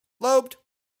Lobed.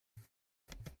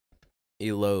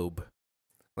 Elobe.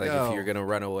 Like Yo. if you're gonna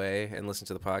run away and listen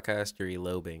to the podcast, you're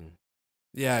elobing.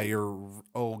 Yeah,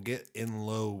 get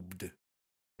enlobed.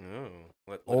 Oh,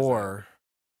 what Or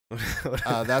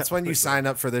that? that's when you sign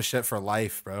up for this shit for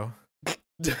life, bro.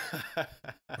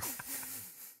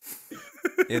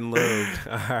 Enlobed.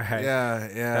 All right. Yeah.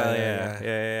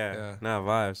 Yeah. Nah,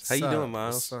 vibes. How you doing,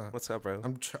 Miles? What's up, bro?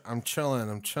 I'm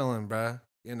chilling, bro.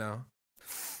 You know.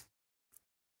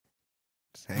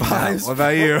 Vibes. What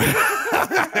about you?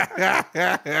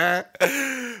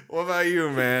 What about you,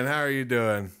 man? How are you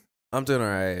doing? I'm doing all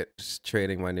right. Just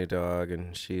training my new dog,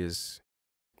 and she's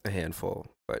a handful,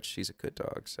 but she's a good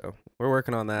dog. So we're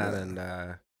working on that, and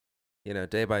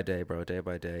day by day, bro. Day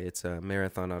by day. It's a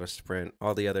marathon, not a sprint.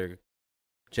 All the other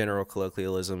general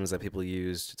colloquialisms that people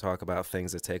use to talk about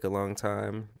things that take a long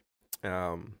time.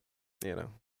 All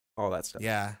that stuff.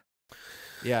 Yeah.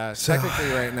 So,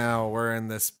 technically right now we're in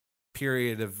this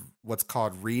period of what's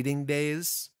called reading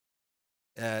days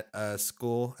at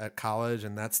school, at college,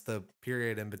 and that's the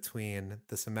period in between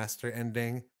the semester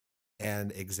ending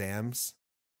and exams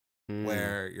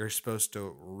where you're supposed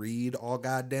to read all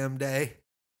goddamn day.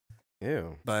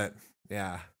 Ew. But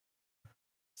yeah.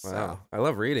 Wow. So, I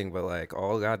love reading, but like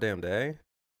all goddamn day.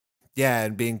 yeah,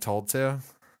 and being told to.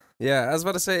 Yeah, I was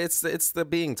about to say it's the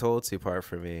being told to part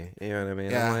for me. You know what I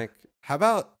mean? Yeah. I'm like, how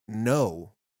about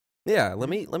no? yeah, let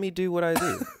me do what I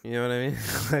do. You know what I mean?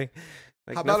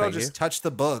 like how about I'll just touch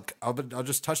the book? I'll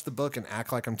just touch the book and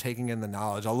act like I'm taking in the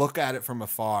knowledge. I'll look at it from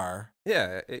afar.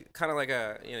 Yeah, it kind of like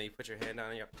you put your hand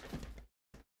down and you.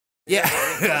 Yeah,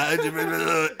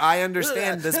 I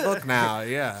understand this book now.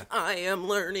 Yeah, I am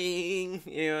learning.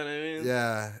 You know what I mean?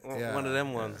 Yeah, one of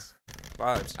them ones.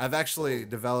 Vibes. I've actually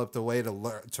developed a way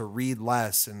to read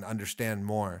less and understand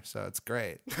more, so it's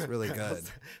great. It's really good.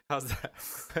 How's that?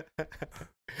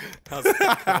 How's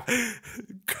that?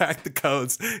 Crack the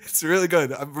codes. It's really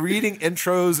good. I'm reading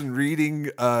intros and reading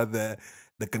the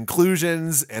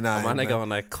conclusions, and I'm gonna go on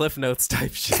like Cliff Notes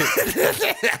type shit.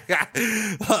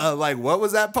 Like, what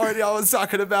was that part y'all was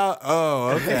talking about?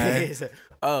 Oh, okay.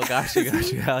 Oh, got you.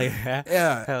 Hell yeah.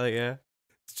 Yeah. Hell yeah.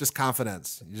 It's just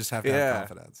confidence. You just have to have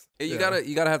confidence. You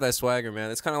gotta have that swagger,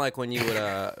 man. It's kind of like when you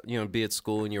would be at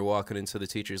school and you're walking into the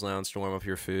teacher's lounge to warm up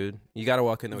your food. You gotta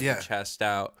walk in there with your chest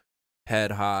out,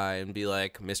 head high, and be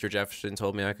like, Mr. Jefferson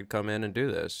told me I could come in and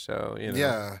do this. So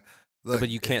Yeah. Look, but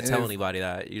you can't tell anybody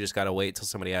that. You just gotta wait till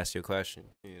somebody asks you a question.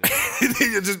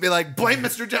 You'll just be like, blame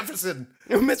Mr. Jefferson.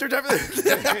 Mr. Jefferson.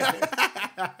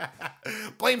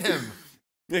 Blame him.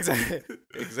 Exactly,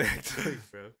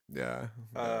 bro. Yeah.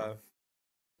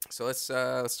 So let's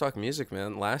talk music,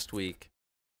 man. Last week,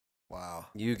 wow,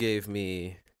 you gave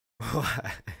me.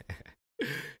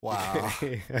 Wow,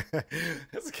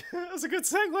 that's a good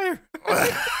segue.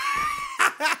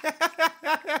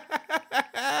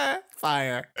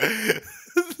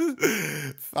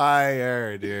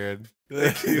 Fire, dude.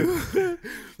 Thank you.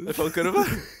 I felt good about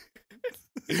it.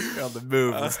 On the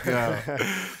move. Let's go.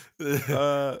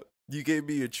 You gave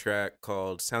me a track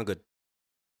called "Sound Good,"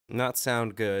 not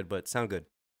 "Sound Good," but "Sound Good"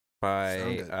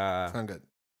 by Sound Good.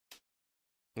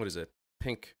 What is it?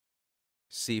 Pink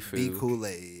Sifu.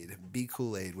 Be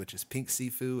Kool-Aid, which is Pink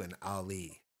Sifu and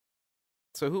Ali.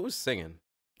 So who was singing?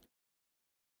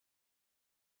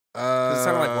 It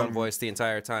sounded like one voice the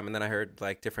entire time, and then I heard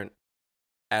like different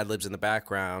ad libs in the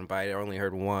background, but I only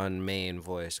heard one main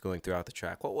voice going throughout the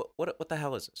track. What the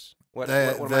hell is this? What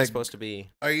am I supposed to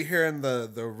be? Are you hearing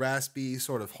the raspy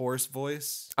sort of hoarse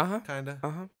voice? Kinda.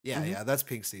 Yeah. That's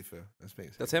Pink Sifu.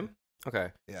 That's him.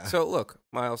 Okay. Yeah. So look,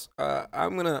 Miles,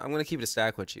 I'm gonna keep it a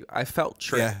stack with you. I felt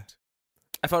tricked. Yeah.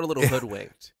 I felt a little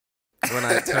hoodwinked when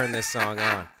I turned this song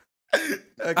on.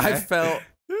 Okay. I felt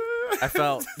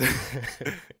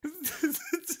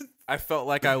I felt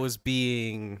like I was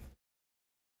being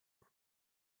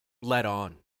led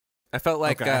on. I felt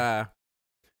like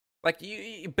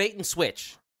you bait and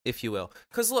switch, if you will.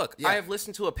 Because look, I have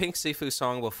listened to a Pink Sifu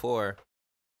song before,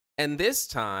 and this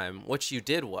time what you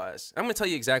did was, I'm going to tell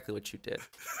you exactly what you did.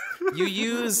 You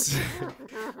used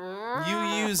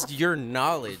your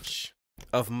knowledge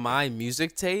of my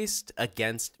music taste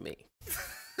against me.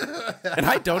 And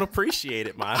I don't appreciate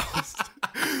it, Miles.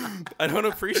 I don't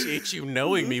appreciate you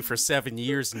knowing me for 7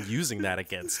 years and using that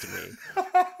against me.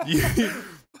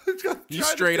 You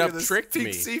straight up tricked me.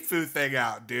 Pink Sifu thing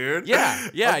out, dude.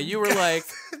 Yeah. You were like,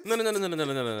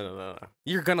 no.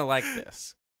 You're gonna like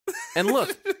this. And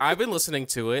look, I've been listening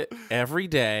to it every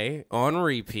day on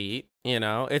repeat.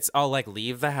 I'll like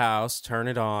leave the house, turn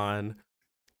it on.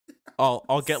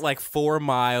 I'll get like 4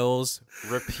 miles,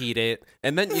 repeat it,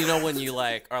 and then you know when you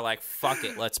like are like, fuck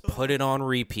it, let's put it on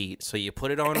repeat. So you put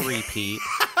it on repeat.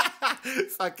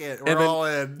 Fuck it, we're all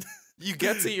in. You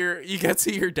get to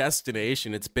your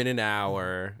destination. It's been an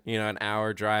hour, an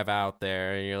hour drive out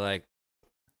there, and you're like,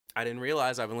 I didn't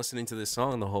realize I've been listening to this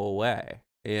song the whole way.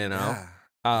 Yeah.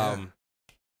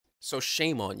 So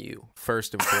shame on you,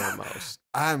 first and foremost.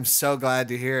 I'm so glad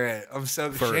to hear it.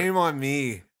 Shame on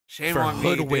me. Shame on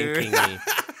me, hoodwinking me.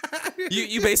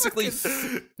 You basically you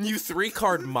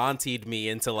 3-card Monty'd me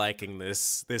into liking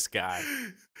this guy.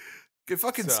 Get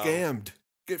fucking scammed.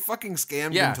 Get fucking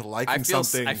scammed into liking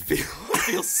something. I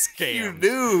feel scammed. You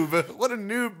noob. What a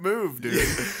noob move, dude.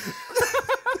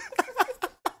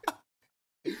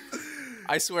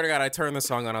 I swear to God, I turned the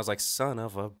song on. I was like, son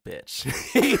of a bitch.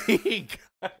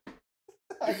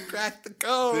 I cracked the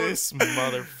code. This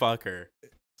motherfucker.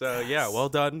 So yeah, well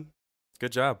done.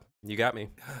 Good job. You got me.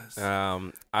 Yes.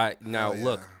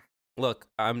 Look,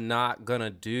 I'm not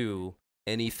gonna do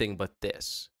anything but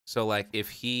this. So like if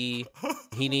he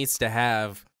needs to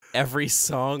have every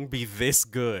song be this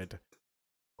good,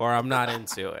 or I'm not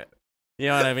into it. You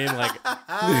know what I mean? Like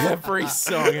every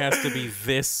song has to be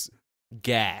this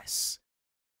gas.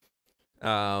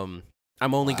 I'm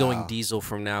only going diesel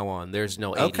from now on. There's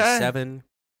no 87.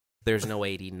 There's no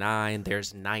 89.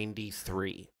 There's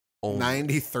 93. Only.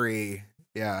 93.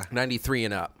 Yeah. 93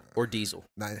 and up, or diesel.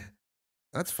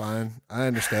 That's fine. I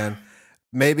understand.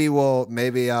 Maybe we'll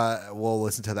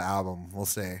listen to the album. We'll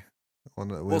see. We don't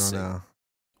know.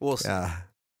 We'll see. Yeah.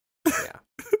 Yeah.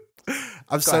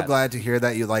 I'm so glad to hear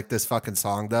that you like this fucking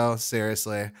song, though.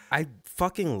 Seriously. I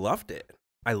fucking loved it.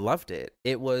 I loved it.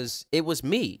 It was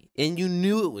me, and you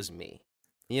knew it was me.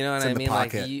 You know what I mean?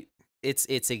 Like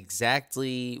it's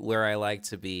exactly where I like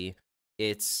to be.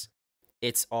 It's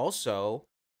also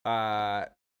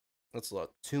let's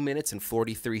look, 2 minutes and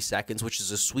 43 seconds, which is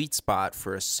a sweet spot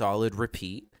for a solid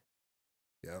repeat.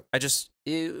 Yep. I just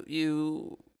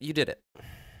you did it.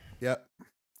 Yep.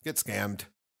 Get scammed.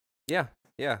 Yeah.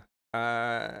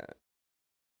 I've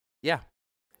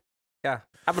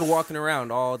been walking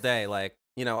around all day, like,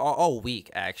 all week,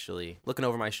 actually, looking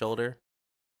over my shoulder,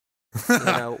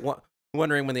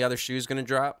 wondering when the other shoe's going to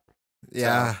drop.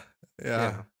 Yeah. So,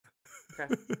 yeah.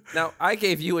 Okay. Now, I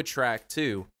gave you a track,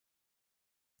 too.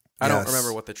 I don't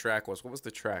remember what the track was. What was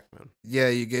the track, man? Yeah,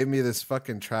 you gave me this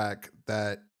fucking track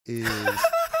that is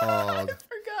called... I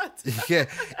forgot. Yeah,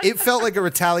 it felt like a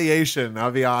retaliation,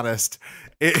 I'll be honest.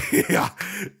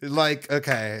 It's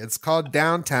called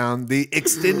Downtown, the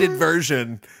extended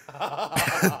version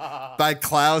by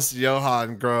Klaus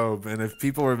Johann Grobe. And if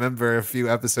people remember a few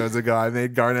episodes ago, I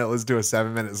made Garnet listen to a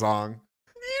 7-minute song.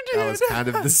 You did. That was kind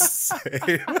of the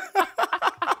same.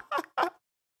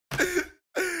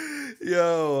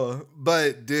 Yo,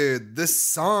 but dude, this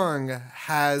song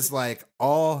has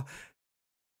all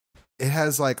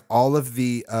of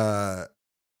the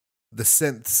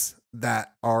synths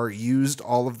that are used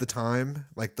all of the time,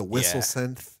 like the whistle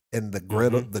synth and the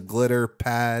glitter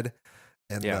pad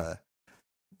and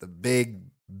the big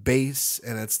bass,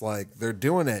 and it's like they're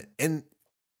doing it. And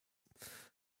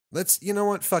you know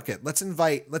what? Fuck it. Let's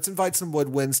invite some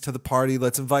woodwinds to the party.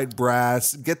 Let's invite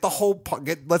brass.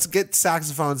 Let's get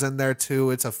saxophones in there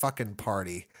too. It's a fucking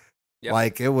party. Yep.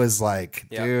 Like it was like,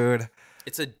 dude.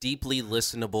 It's a deeply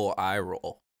listenable eye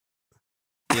roll.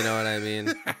 You know what I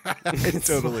mean? It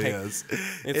totally is.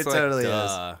 It totally is. You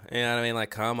know what I mean? Like,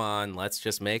 come on, let's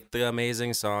just make the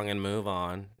amazing song and move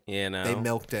on. You know? They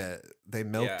milked it. They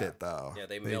milked it though. Yeah,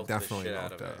 they definitely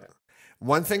milked it.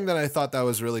 One thing that I thought that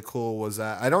was really cool was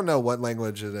that I don't know what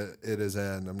language it is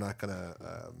in. I'm not gonna.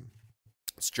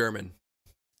 It's German.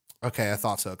 Okay, I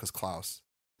thought so because Klaus.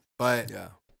 But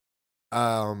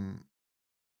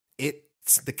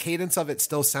the cadence of it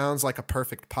still sounds like a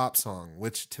perfect pop song,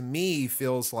 which to me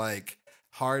feels like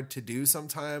hard to do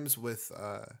sometimes with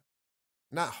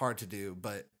not hard to do,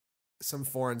 but some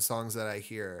foreign songs that I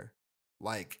hear,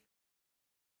 like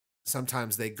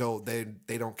sometimes they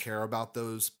don't care about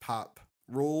those pop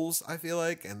rules, I feel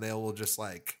like, and they will just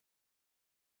like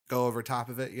go over top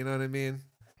of it, you know what I mean?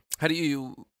 How do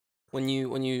you when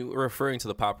you are referring to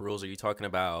the pop rules, are you talking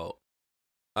about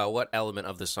what element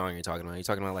of the song are you talking about? Are you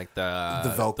talking about like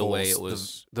the vocals, the way it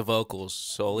was the vocals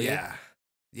solely? Yeah.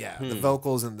 The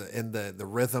vocals and the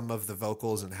rhythm of the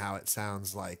vocals and how it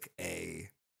sounds like a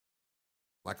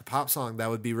pop song that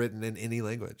would be written in any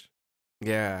language.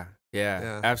 Yeah,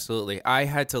 absolutely. I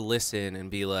had to listen and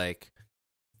be like,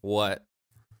 what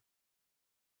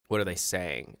are they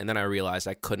saying? And then I realized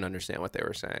I couldn't understand what they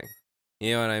were saying.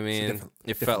 You know what I mean?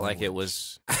 It felt like it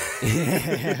was.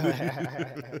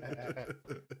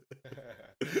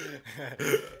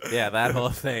 Yeah, that whole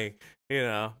thing, you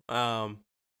know.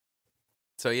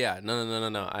 So yeah,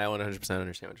 no. I 100% understand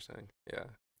what you're saying. Yeah.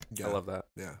 I love that.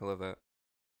 Yeah. I love that.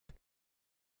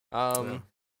 Yeah.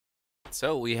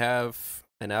 So we have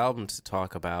an album to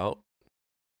talk about.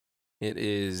 It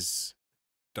is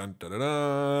Dun dun dun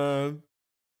dun.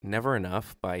 Never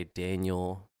Enough by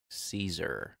Daniel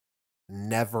Ceasar.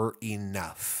 Never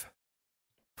enough.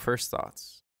 First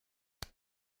thoughts.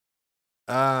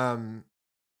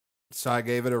 So I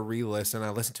gave it a re-listen.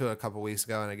 I listened to it a couple weeks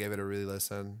ago, and I gave it a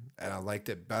re-listen, and I liked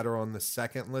it better on the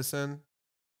second listen.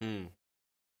 Did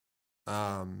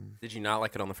you not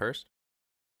like it on the first?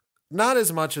 Not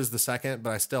as much as the second,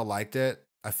 but I still liked it.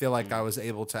 I feel like I was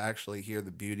able to actually hear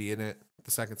the beauty in it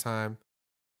the second time.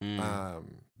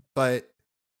 But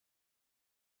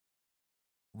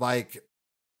like,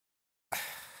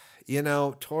 you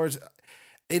know,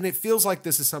 and it feels like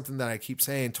this is something that I keep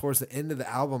saying towards the end of the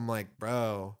album, like,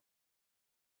 bro,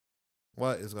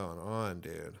 what is going on,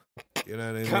 dude? You know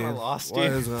what I mean? Kind of lost you.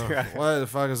 What the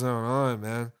fuck is going on,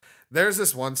 man? There's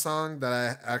this one song that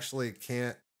I actually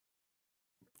can't.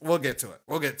 We'll get to it.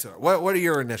 What are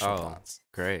your initial thoughts?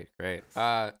 Great.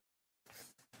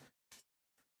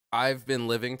 I've been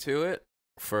living to it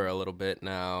for a little bit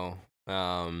now.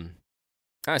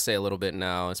 I say a little bit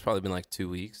now. It's probably been like 2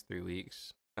 weeks, 3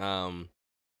 weeks. But I'm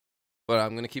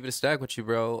going to keep it a stack with you,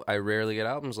 bro. I rarely get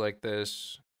albums like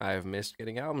this. I've missed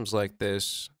getting albums like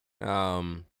this.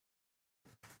 I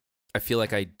feel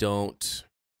like I don't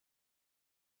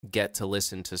get to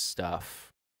listen to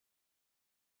stuff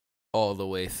all the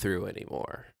way through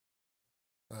anymore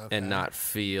and not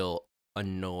feel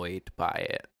annoyed by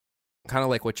it. Kind of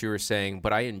like what you were saying,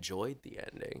 but I enjoyed the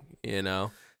ending, you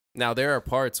know? Now, there are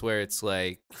parts where it's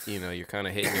like, you know, you're kind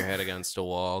of hitting your head against a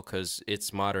wall because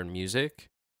it's modern music,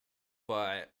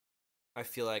 but I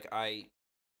feel like I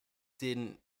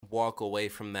didn't walk away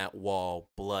from that wall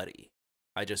bloody.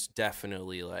 I just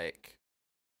definitely, like,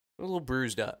 a little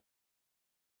bruised up.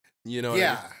 You know what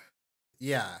I mean?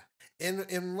 Yeah.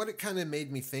 And what it kind of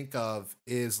made me think of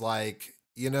is, like,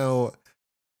 you know,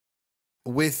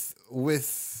 with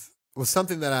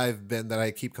something that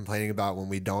I keep complaining about when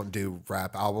we don't do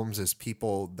rap albums is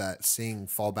people that sing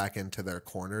fall back into their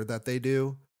corner that they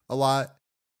do a lot.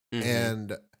 Mm-hmm.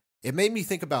 And it made me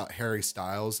think about Harry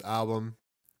Styles' album,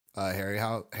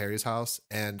 Harry's House,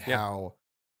 and how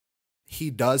he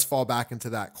does fall back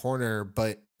into that corner,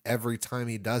 but every time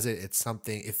he does it,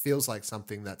 it feels like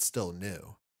something that's still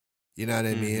new. You know what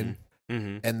I mean?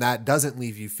 Mm-hmm. And that doesn't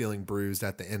leave you feeling bruised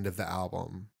at the end of the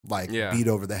album, like beat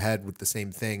over the head with the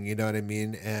same thing. You know what I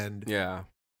mean? And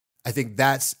I think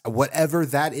that's whatever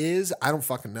that is. I don't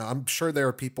fucking know. I'm sure there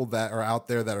are people that are out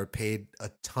there that are paid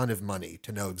a ton of money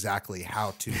to know exactly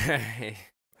how to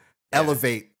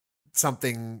elevate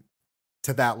something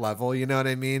to that level. You know what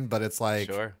I mean? But it's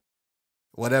like,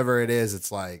 whatever it is,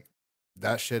 it's like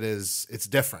that shit it's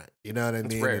different. You know what I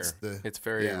mean? Rare. It's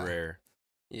very rare.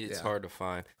 It's hard to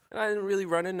find. And I didn't really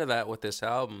run into that with this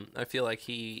album. I feel like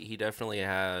he definitely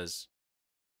has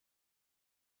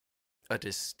a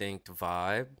distinct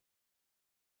vibe.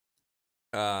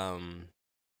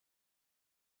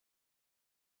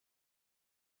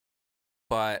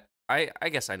 But I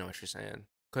guess I know what you're saying.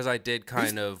 Because I did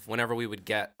kind of, whenever we would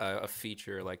get a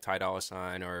feature like Ty Dolla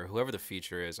 $ign or whoever the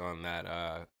feature is on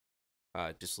that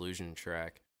Disillusion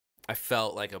track, I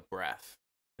felt like a breath.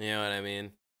 You know what I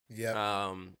mean?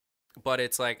 Yeah. But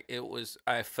it's like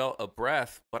I felt a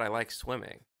breath, but I like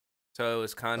swimming. So it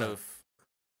was kind of,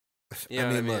 you know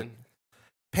what I mean? Look,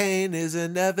 pain is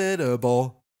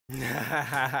inevitable. Misery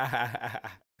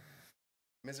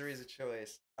is a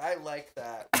choice. I like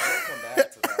that. I'll come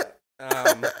back to that.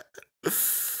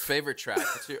 Favorite track.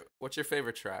 What's your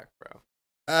favorite track, bro?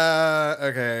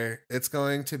 Okay. It's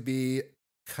going to be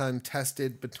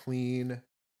contested between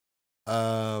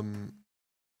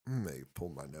let me pull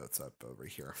my notes up over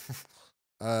here.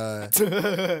 Let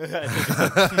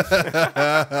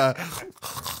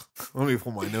me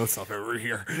pull my notes up over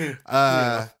here.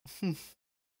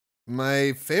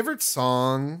 My favorite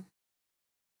song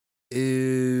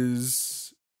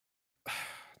is,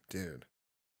 dude,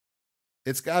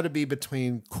 it's got to be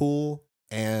between Cool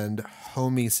and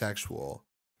Homosexual.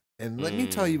 And let me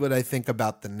tell you what I think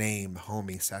about the name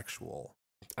Homosexual.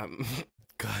 Go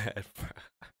ahead, bro.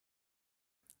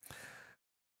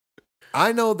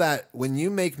 I know that when you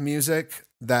make music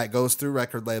that goes through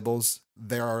record labels,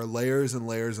 there are layers and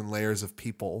layers and layers of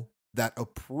people that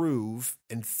approve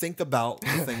and think about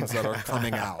the things that are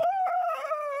coming out.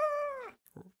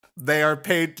 They are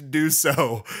paid to do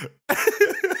so.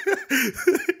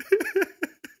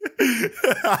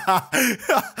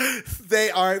 They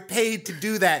are paid to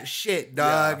do that shit,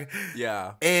 dog.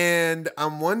 Yeah. And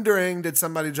I'm wondering, did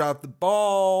somebody drop the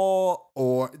ball,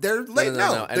 or they're late?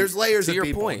 No. There's layers of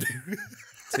people. Point.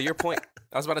 To your point,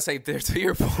 I was about to say, to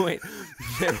your point,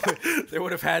 there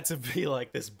would have had to be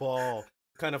like this ball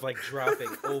kind of like dropping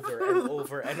over and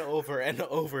over and over and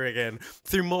over again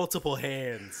through multiple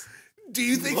hands. Do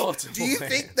you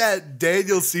think that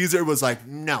Daniel Ceasar was like,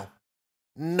 no,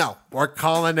 we're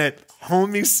calling it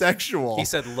homosexual? He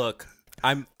said, look,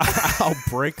 I'll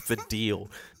break the deal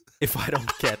if I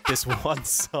don't get this one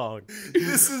song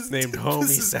named homosexual.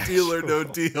 This is deal or no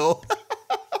deal.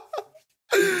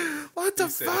 What the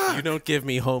fuck? If you don't give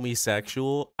me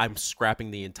homosexual, I'm scrapping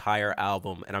the entire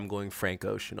album and I'm going Frank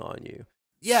Ocean on you.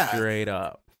 Yeah. Straight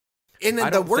up. And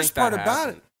then the worst part about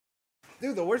it,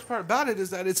 dude, the worst part about it is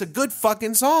that it's a good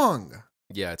fucking song.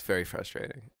 Yeah, it's very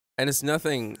frustrating. And it's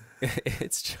nothing,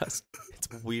 it's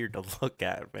weird to look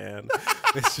at, man.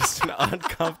 It's just an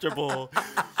uncomfortable,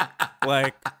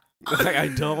 like I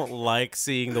don't like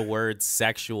seeing the word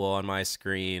sexual on my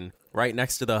screen right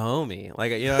next to the homie.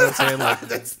 Like, you know what I'm saying? Like,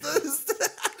 that's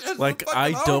like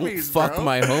I don't homies, fuck bro.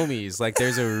 My homies. Like,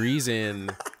 there's a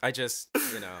reason. I just,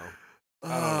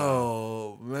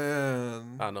 Oh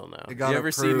man, I don't know. You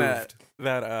ever seen that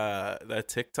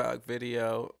TikTok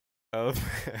video of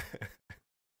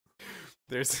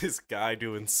there's this guy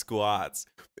doing squats,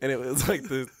 and it was like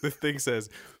the thing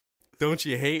says, "Don't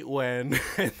you hate when?"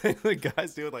 And then the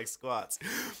guy's doing like squats,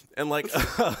 and like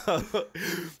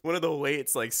one of the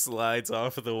weights like slides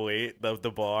off of the weight of the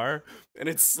bar, and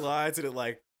it slides and it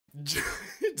like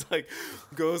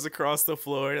goes across the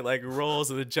floor and it like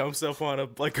rolls and it jumps up on a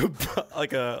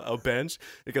bench.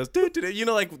 It goes like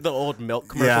the old milk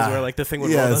commercials where like the thing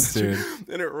would roll up,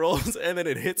 and it rolls and then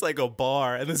it hits like a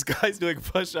bar and this guy's doing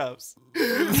push-ups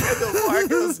and the bar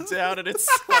goes down and it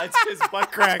slides to his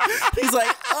butt crack. He's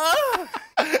like, oh.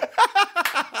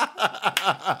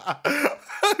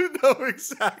 I know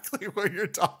exactly what you're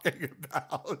talking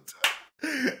about.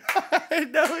 I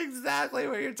know exactly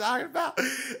what you're talking about.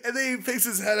 And then he picks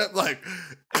his head up like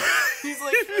he's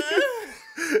like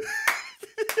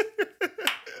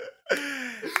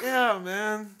yeah,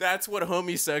 man. That's what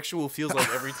homosexual feels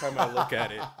like every time I look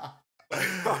at it.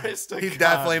 He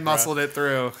definitely muscled it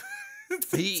through.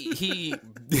 He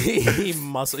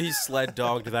sled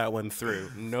dogged that one through.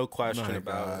 No question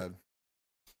about it.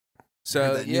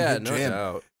 So yeah, no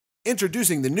doubt.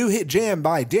 Introducing the new hit jam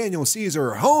by Daniel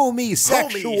Ceasar,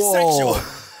 Homosexual.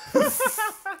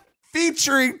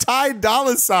 Featuring Ty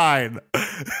Dolla $ign.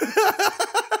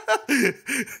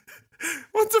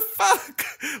 What the fuck?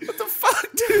 What the fuck,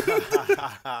 dude?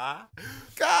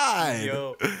 God.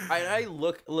 Yo, I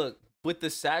look with the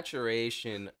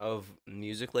saturation of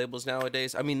music labels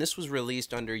nowadays. I mean, this was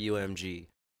released under UMG.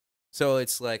 So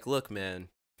it's like, look, man,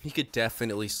 he could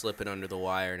definitely slip it under the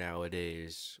wire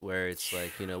nowadays, where it's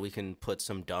like, we can put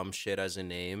some dumb shit as a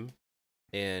name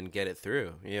and get it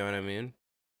through. You know what I mean?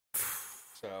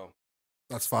 So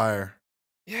that's fire.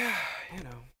 Yeah,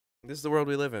 this is the world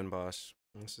we live in, boss.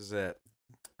 This is it.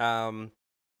 That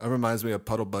reminds me of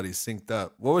Puddle Buddies Synced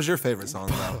Up. What was your favorite song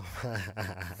though?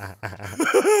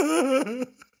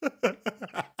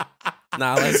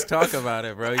 Nah, let's talk about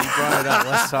it, bro. You brought it up.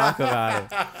 Let's talk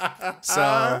about it.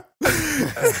 So,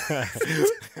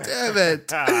 damn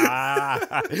it.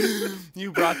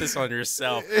 You brought this on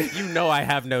yourself. You know I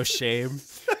have no shame.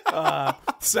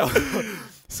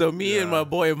 So me and my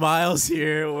boy Miles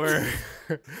here,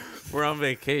 we're on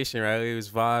vacation, right? We was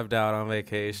vibed out on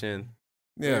vacation.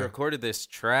 Yeah. We recorded this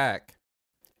track,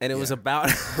 and it was about...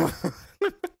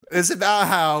 It's about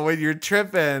how when you're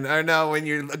tripping, when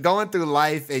you're going through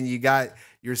life and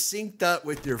you're synced up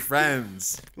with your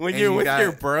friends. When you're with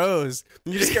your bros,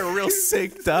 you just get real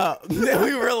synced up. And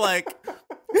we were like,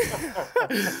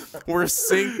 we're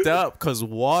synced up because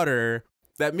water,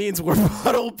 that means we're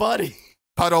puddle buddies.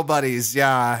 Puddle buddies,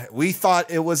 yeah. We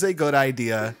thought it was a good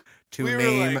idea to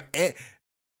name it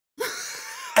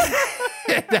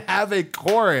and have a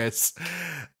chorus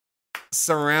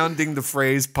surrounding the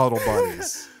phrase puddle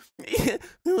buddies.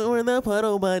 We're the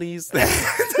puddle buddies.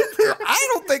 I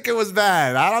don't think it was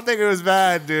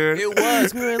bad. Dude. It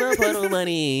was. We're the puddle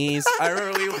buddies.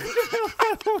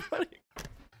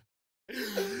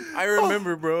 I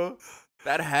remember, bro.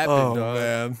 That happened, dog.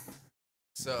 Man.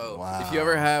 So, if you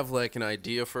ever have like an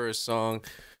idea for a song,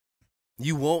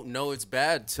 you won't know it's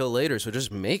bad till later. So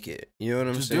just make it. You know what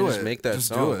I'm saying? Just make that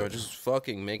song, bro. Just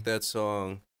fucking make that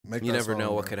song. You never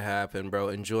know what could happen, bro.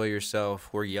 Enjoy yourself.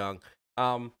 We're young.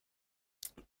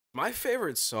 My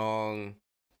favorite song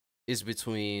is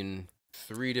between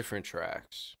 3 different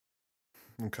tracks.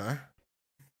 Okay.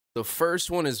 The first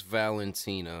one is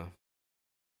Valentina.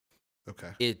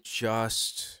 Okay. It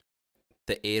just,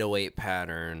 the 808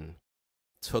 pattern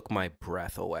took my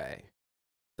breath away.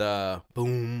 The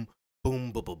boom,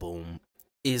 boom, boom, boom, boom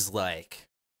is like,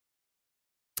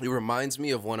 it reminds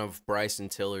me of one of Bryson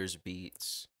Tiller's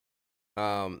beats.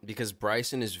 Because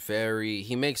Bryson is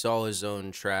he makes all his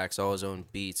own tracks, all his own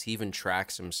beats. He even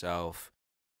tracks himself.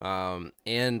 And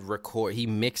he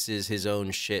mixes his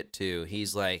own shit too.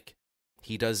 He's like,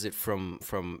 he does it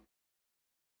from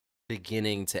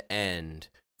beginning to end.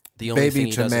 The only Baby thing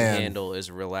he to doesn't man. handle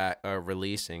is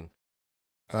releasing.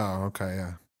 Oh, okay,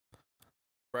 yeah.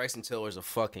 Bryson Tiller's a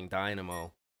fucking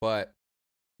dynamo. But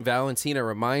Valentina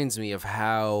reminds me of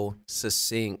how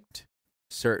succinct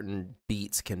certain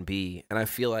beats can be. And I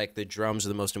feel like the drums are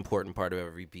the most important part of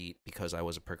every beat because I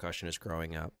was a percussionist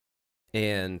growing up.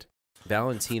 And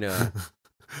Valentina...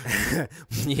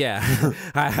 yeah.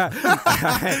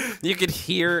 You could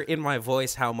hear in my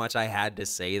voice how much I had to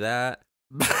say that.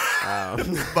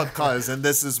 Because, and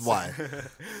this is why.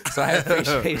 So I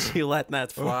appreciate you letting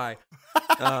that fly.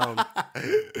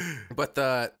 But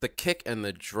the kick and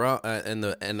the drum and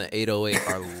the 808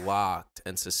 are locked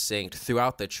and succinct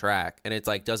throughout the track, and it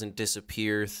like doesn't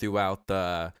disappear throughout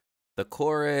the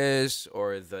chorus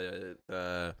or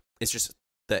the it's just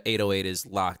the 808 is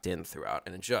locked in throughout,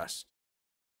 and it's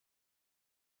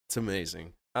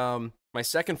amazing. My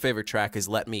second favorite track is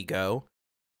Let Me Go,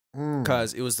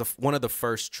 because it was one of the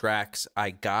first tracks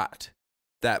I got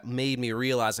that made me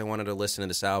realize I wanted to listen to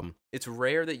this album. It's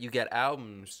rare that you get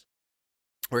albums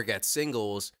or get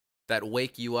singles that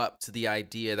wake you up to the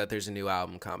idea that there's a new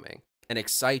album coming and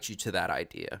excite you to that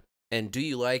idea. And Do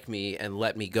You Like Me and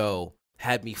Let Me Go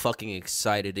had me fucking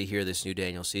excited to hear this new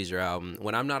Daniel Ceasar album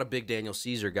when I'm not a big Daniel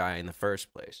Ceasar guy in the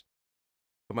first place.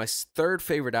 But my third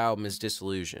favorite album is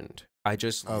Disillusioned. I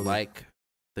just like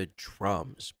the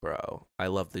drums, bro. I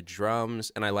love the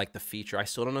drums, and I like the feature. I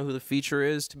still don't know who the feature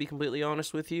is, to be completely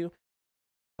honest with you.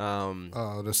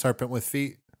 The Serpent with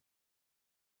Feet.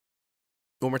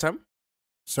 One more time?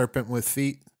 Serpent with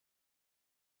Feet.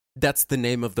 That's the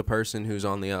name of the person who's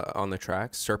on the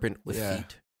track. Serpent with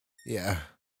Feet. Yeah.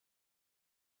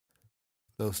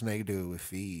 Little snake dude with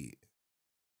feet.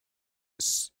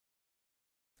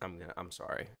 I'm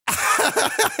sorry.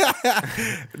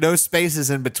 No spaces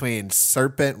in between.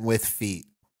 Serpent with feet.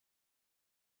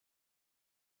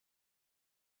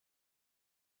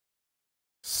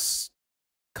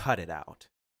 Cut it out.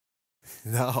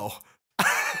 No.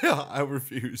 I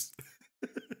refuse.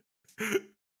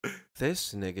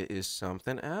 This nigga is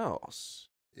something else.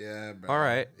 Yeah, bro. All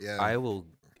right. Yeah. I will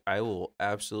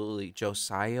absolutely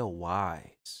Josiah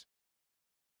Wise.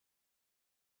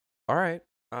 All right.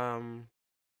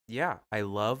 Yeah, I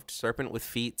loved Serpent with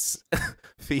Feet's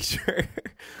feature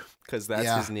because that's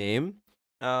his name.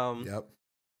 Yep.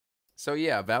 So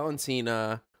yeah,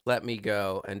 Valentina, Let Me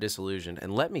Go, and Disillusioned.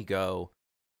 And Let Me Go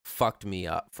fucked me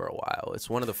up for a while. It's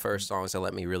one of the first songs that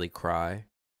let me really cry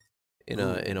in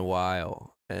a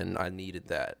while, and I needed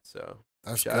that. So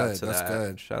that's good. That's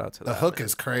good. Shout out to that. The hook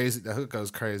is crazy. The hook goes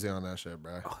crazy on that shit,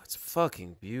 bro. Oh, it's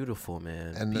fucking beautiful,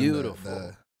 man. And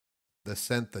beautiful. The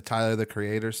synth, the Tyler the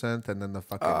Creator synth, and then the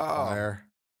fucking choir.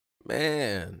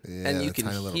 Man. Yeah, and you can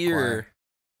hear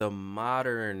the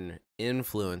modern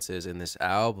influences in this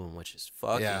album, which is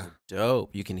fucking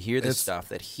dope. You can hear the stuff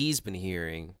that he's been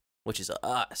hearing, which is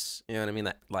us. You know what I mean?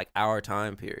 That like our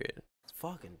time period. It's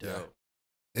fucking dope.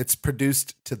 Yeah. It's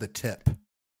produced to the tip.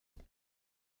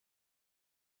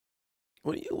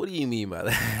 What do you mean by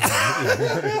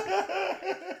that?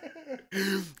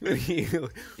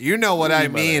 You know what I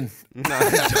mean. No,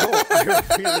 I don't. I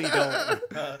really don't.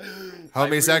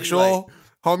 Homosexual? Really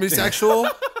homosexual?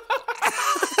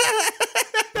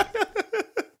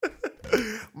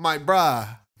 My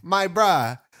bruh.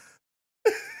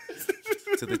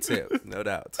 To the tip, no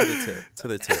doubt. To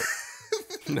the tip.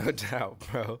 No doubt,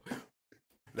 bro.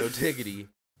 No diggity.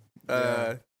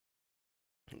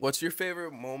 What's your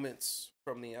favorite moments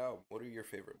from the album? What are your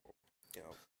favorite moments? You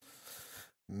know?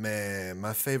 Man,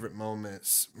 my favorite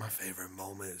moments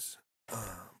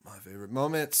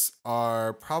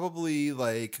are probably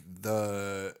like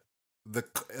the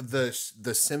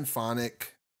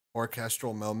symphonic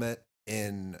orchestral moment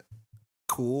in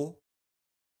Cool.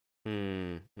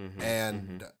 And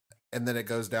then it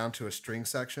goes down to a string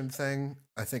section thing.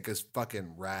 I think is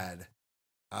fucking rad.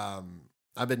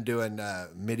 I've been doing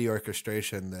MIDI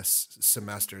orchestration this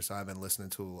semester, so I've been listening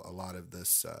to a lot of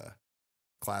this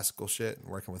classical shit and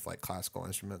working with like classical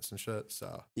instruments and shit.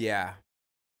 So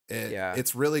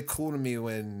it's really cool to me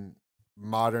when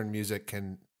modern music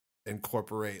can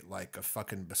incorporate like a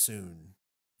fucking bassoon.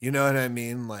 You know what I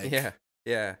mean? Like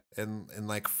Yeah. and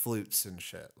like flutes and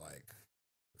shit. Like,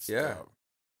 Yeah. dope.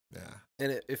 Yeah.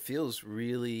 And it feels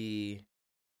really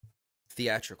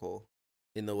theatrical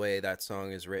in the way that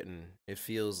song is written. It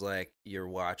feels like you're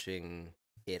watching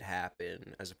it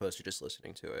happen as opposed to just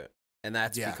listening to it. And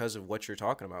that's because of what you're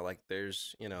talking about. Like,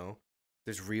 there's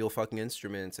real fucking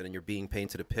instruments and you're being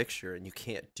painted a picture, and you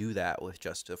can't do that with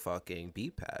just a fucking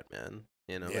beat pad, man.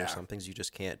 There's some things you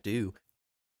just can't do.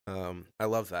 I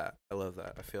love that.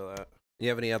 I feel that. You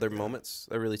have any other moments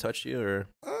that really touched you, or?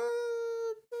 That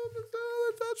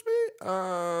touched me.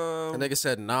 And like I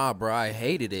said, nah, bro, I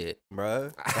hated it,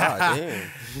 bro. God damn.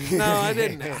 No, I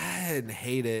didn't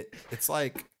hate it. It's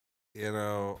like,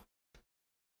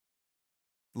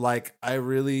 like I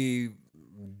really,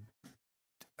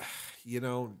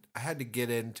 I had to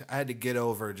get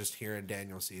over just hearing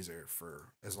Daniel Caesar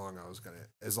for as long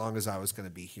as I was gonna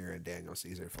be hearing Daniel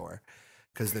Caesar for,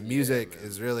 because the music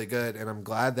is really good, and I'm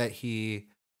glad that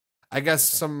I guess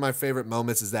some of my favorite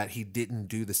moments is that he didn't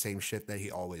do the same shit that he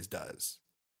always does.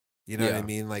 You know what I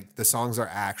mean? Like, the songs are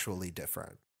actually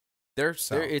different.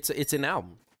 It's an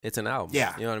album. It's an album.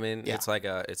 Yeah. You know what I mean? Yeah.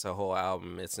 It's a whole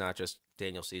album. It's not just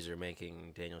Daniel Caesar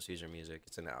making Daniel Caesar music.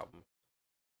 It's an album.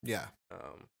 Yeah.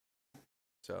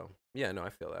 So yeah, no, I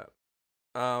feel that.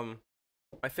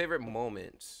 My favorite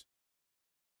moments,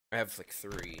 I have like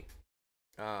 3.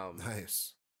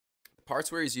 Nice. The parts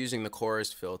where he's using the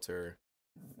chorus filter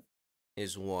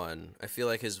is one. I feel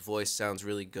like his voice sounds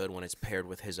really good when it's paired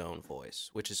with his own voice,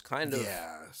 which is kind of,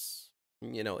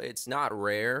 it's not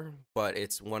rare, but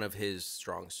it's one of his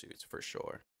strong suits for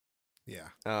sure. Yeah.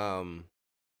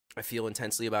 I feel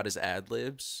intensely about his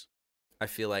ad-libs. I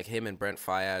feel like him and Brent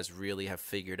Faiyaz really have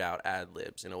figured out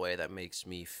ad-libs in a way that makes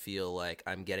me feel like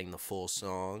I'm getting the full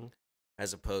song,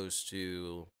 as opposed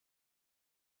to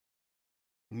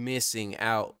missing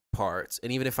out parts.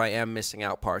 And even if I am missing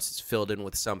out parts, it's filled in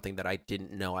with something that I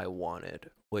didn't know I wanted,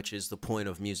 which is the point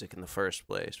of music in the first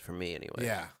place, for me anyway.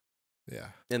 Yeah.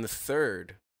 And the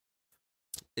third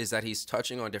is that he's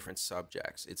touching on different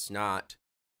subjects. It's not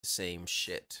the same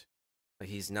shit. Like,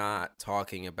 he's not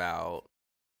talking about,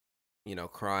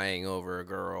 crying over a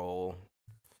girl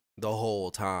the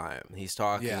whole time. He's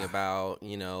talking about,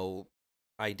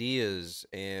 ideas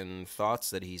and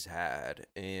thoughts that he's had,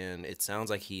 and it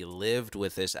sounds like he lived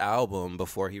with this album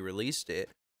before he released it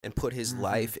and put his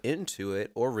life into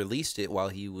it, or released it while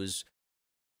he was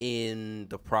in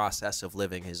the process of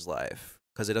living his life,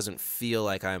 because it doesn't feel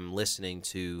like I'm listening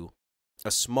to a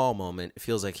small moment. It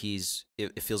feels like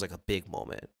it feels like a big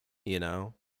moment,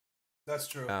 That's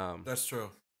true.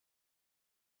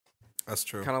 That's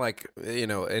true. Kind of like,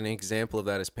 an example of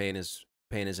that is Pain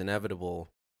is Inevitable.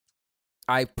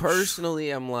 I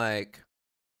personally am like,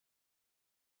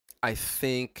 I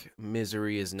think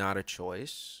misery is not a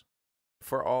choice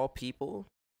for all people.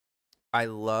 I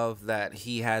love that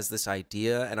he has this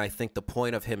idea, and I think the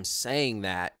point of him saying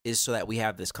that is so that we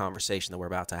have this conversation that we're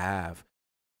about to have.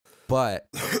 But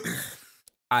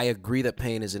I agree that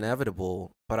pain is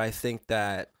inevitable, but I think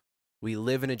that we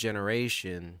live in a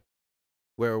generation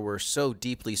where we're so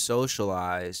deeply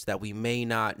socialized that we may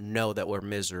not know that we're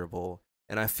miserable.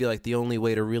 And I feel like the only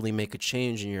way to really make a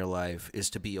change in your life is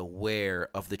to be aware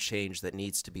of the change that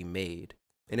needs to be made.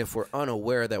 And if we're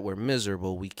unaware that we're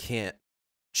miserable, we can't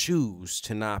choose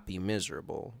to not be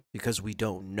miserable because we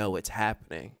don't know it's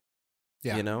happening.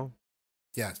 Yeah.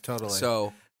 Yeah, totally.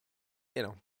 So,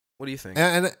 what do you think?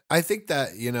 And I think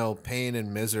that, pain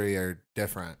and misery are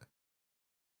different.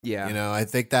 Yeah. I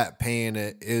think that pain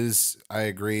is, I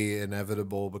agree,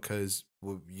 inevitable, because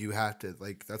you have to,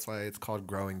 like, that's why it's called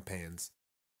growing pains,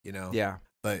 Yeah.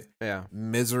 But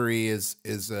misery is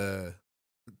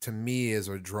to me, is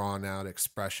a drawn out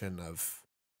expression of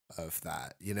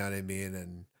that. You know what I mean?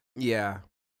 And yeah,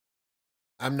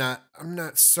 I'm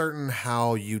not certain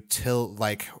how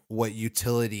what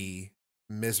utility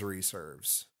misery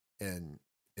serves in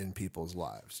people's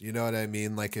lives. You know what I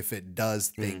mean? Like, if it does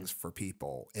things for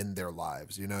people in their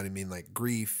lives, you know what I mean? Like,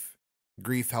 grief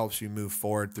helps you move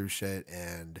forward through shit,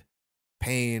 and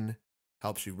pain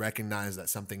helps you recognize that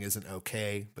something isn't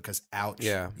okay, because ouch.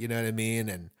 Yeah. You know what I mean?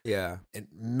 And and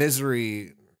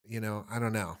misery, I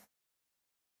don't know.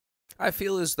 I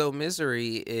feel as though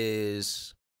misery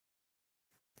is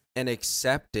an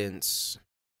acceptance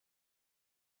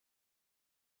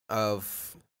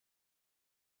of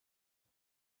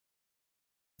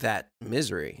that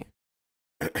misery.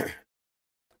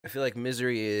 I feel like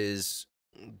misery is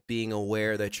being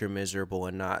aware that you're miserable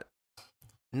and not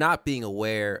being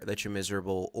aware that you're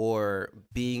miserable, or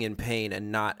being in pain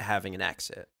and not having an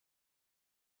exit.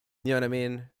 You know what I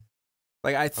mean?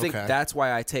 Like, I think that's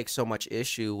why I take so much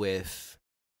issue with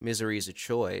misery is a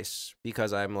choice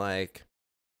because I'm like,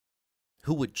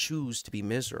 who would choose to be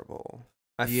miserable?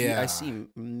 I see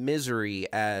misery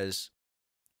as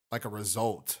like a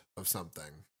result of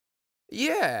something.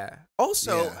 Yeah.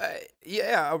 Also,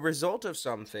 a result of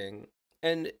something.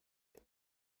 And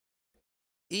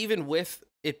even with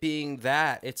it being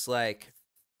that, it's like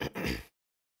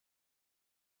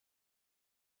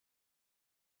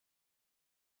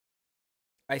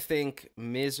I think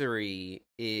misery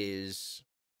is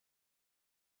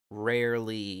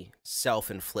rarely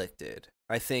self-inflicted.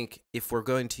 I think if we're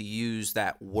going to use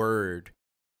that word,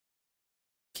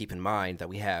 keep in mind that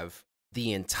we have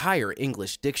the entire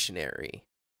English dictionary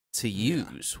to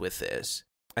use with this.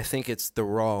 I think it's the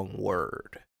wrong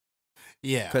word.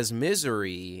 Yeah. Because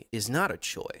misery is not a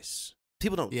choice.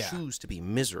 People don't choose to be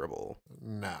miserable.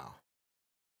 No.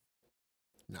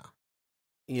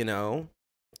 You know?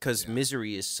 Because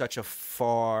misery is such a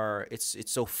far, it's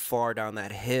so far down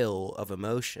that hill of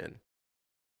emotion.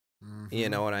 Mm-hmm. You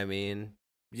know what I mean?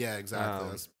 Yeah,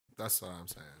 exactly. That's what I'm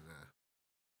saying.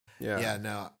 Yeah. Yeah,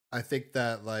 no, I think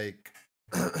that, like,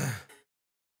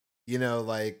 you know,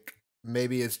 like,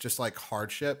 maybe it's just like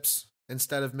hardships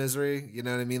instead of misery. You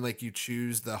know what I mean? Like, you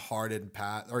choose the hardened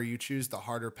path, or you choose the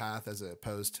harder path as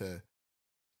opposed to,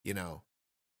 you know,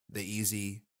 the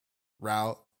easy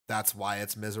route. That's why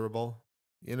it's miserable.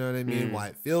 You know what I mean? Why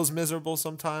it feels miserable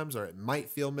sometimes, or it might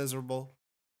feel miserable.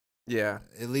 Yeah.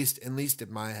 At least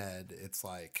in my head, it's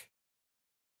like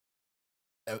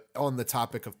on the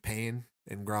topic of pain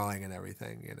and growing and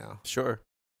everything, you know? Sure.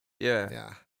 Yeah.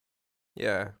 Yeah.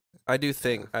 Yeah. I do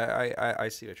think, I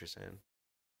see what you're saying.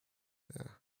 Yeah.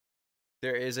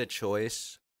 There is a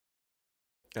choice.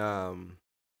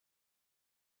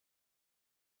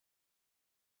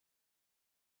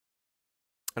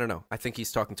 I don't know. I think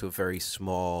he's talking to a very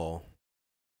small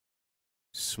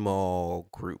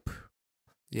group.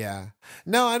 Yeah.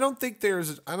 No, I don't think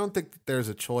there's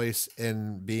a choice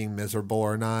in being miserable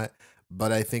or not,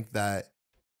 but I think that,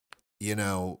 you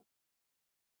know,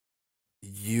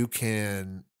 you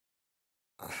can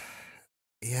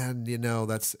and you know,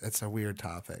 it's a weird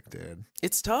topic, dude.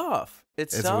 It's tough.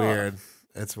 It's tough. Weird.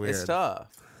 It's weird. It's tough.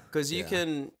 Cuz you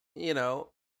can, you know,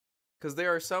 cuz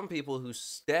there are some people who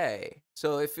stay.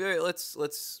 So if you're, let's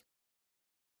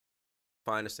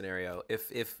find a scenario.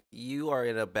 If you are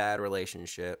in a bad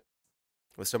relationship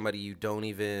with somebody you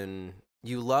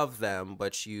love them,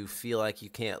 but you feel like you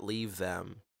can't leave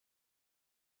them.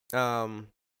 In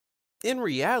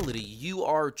reality, you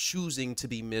are choosing to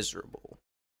be miserable.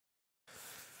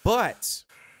 But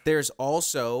there's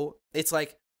also, it's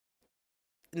like,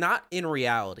 not in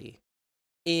reality.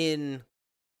 In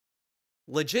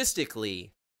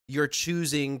logistically, you're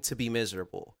choosing to be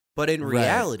miserable. But in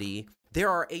reality, there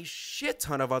are a shit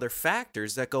ton of other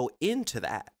factors that go into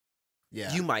that.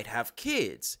 Yeah. You might have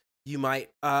kids. You might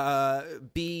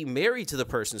be married to the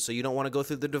person, so you don't want to go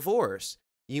through the divorce.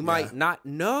 You might not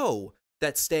know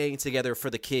that staying together for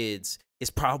the kids is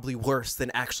probably worse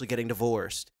than actually getting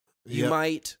divorced. You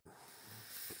might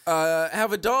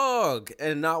have a dog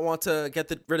and not want to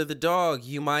get rid of the dog.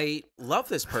 You might love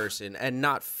this person and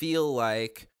not feel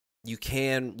like you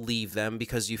can leave them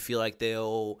because you feel like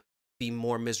they'll be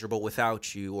more miserable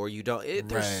without you, or you don't.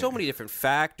 There's so many different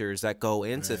factors that go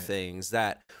into things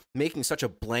that making such a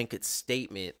blanket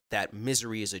statement that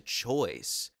misery is a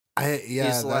choice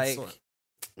is like,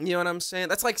 you know what I'm saying?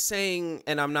 That's like saying,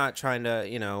 and I'm not trying to,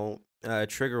 you know,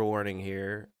 trigger warning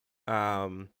here,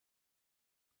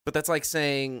 but that's like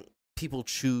saying people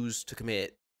choose to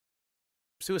commit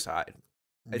suicide.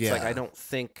 It's like, I don't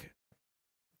think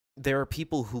there are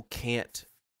people who can't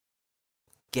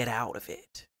get out of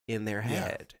it in their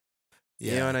head.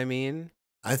 You know what I mean?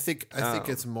 I think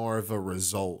it's more of a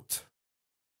result.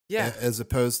 Yeah. As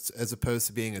opposed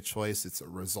to being a choice, it's a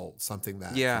result, something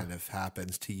that kind of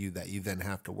happens to you that you then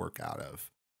have to work out of.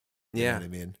 You know what I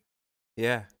mean?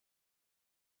 Yeah.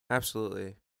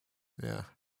 Absolutely. Yeah.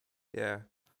 Yeah.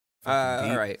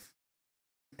 All right.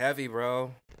 Heavy,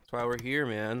 bro. That's why we're here,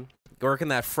 man. Working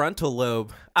that frontal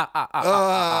lobe. Yeah,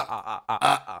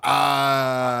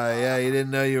 you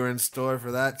didn't know you were in store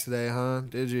for that today, huh?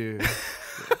 Did you?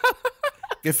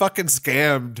 Get fucking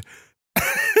scammed.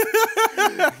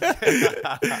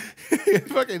 Get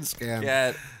fucking scammed.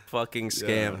 Get fucking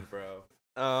scammed, bro.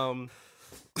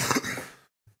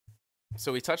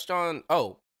 So we touched on.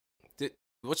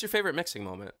 What's your favorite mixing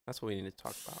moment? That's what we need to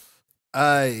talk about.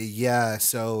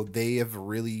 So they have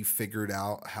really figured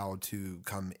out how to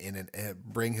come in and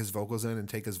bring his vocals in and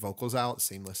take his vocals out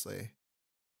seamlessly.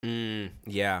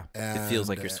 Yeah. It feels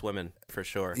like you're swimming for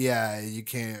sure. Yeah, you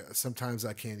can't. Sometimes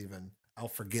I'll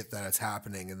forget that it's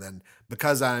happening, and then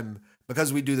because I'm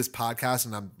because we do this podcast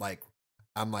and I'm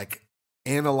like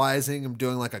analyzing, I'm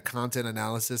doing like a content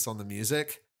analysis on the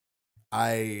music.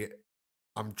 I'm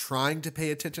trying to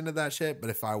pay attention to that shit, but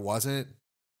if I wasn't,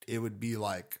 it would be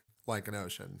like an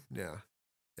ocean. Yeah.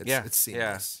 It's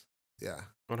seamless. Yeah.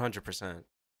 100%.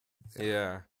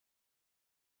 Yeah.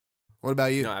 What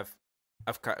about you? No,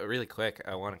 I've really quick.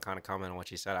 I want to kind of comment on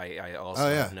what you said. I also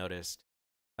have noticed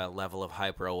a level of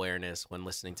hyper awareness when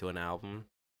listening to an album.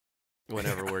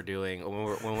 Whenever we're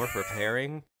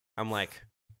preparing, I'm like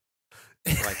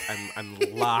I'm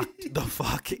locked the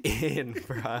fuck in,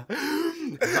 bruh.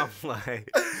 I'm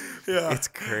like, it's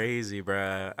crazy,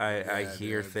 bruh. I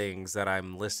hear things that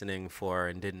I'm listening for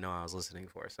and didn't know I was listening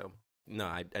for. So no,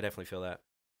 I definitely feel that.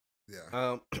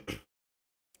 Yeah.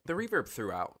 The reverb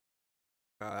throughout.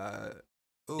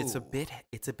 It's a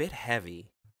bit heavy.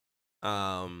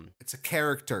 It's a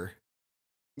character.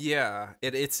 Yeah,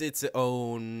 it's its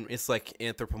own. It's like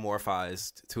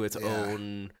anthropomorphized to its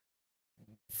own.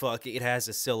 Fuck, it has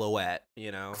a silhouette,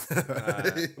 you know.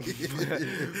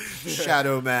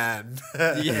 Shadow Man.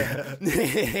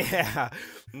 yeah,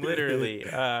 literally.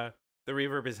 The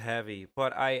reverb is heavy,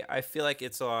 but I feel like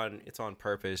it's on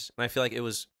purpose, and I feel like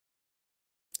it's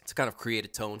to kind of create a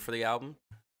tone for the album.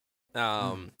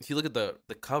 If you look at the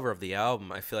cover of the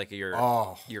album, I feel like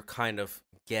you're kind of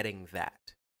getting that.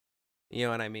 You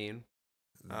know what I mean?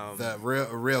 The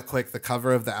real quick, the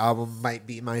cover of the album might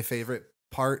be my favorite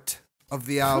part of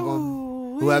the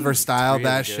album. Whoever styled really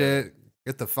that shit,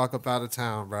 get the fuck up out of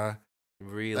town, bro.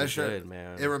 Really good,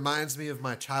 man. It reminds me of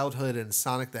my childhood and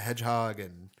Sonic the Hedgehog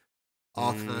and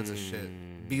all kinds of shit.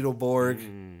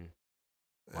 Beetleborg.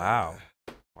 Wow.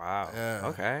 Yeah.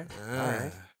 Okay. All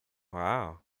right.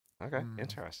 Wow. Okay.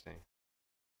 Interesting.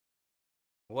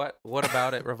 What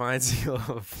about it reminds you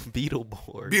of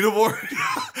Beetleborg?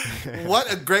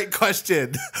 What a great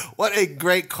question. What a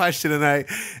great question.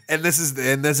 And this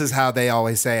is how they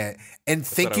always say it. And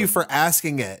thank you for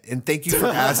asking it. And thank you for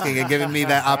asking and giving me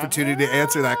that opportunity to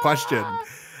answer that question.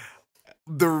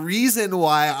 The reason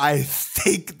why I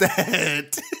think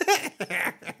that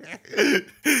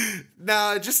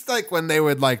no, just like when they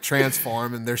would like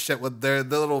transform and their shit with the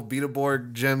little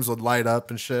Beetleborg gems would light up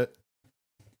and shit.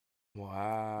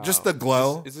 Wow. Just the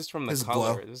glow. Is this from the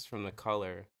color? This is from the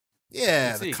color.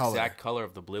 Yeah, it's the color. Exact color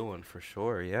of the blue one for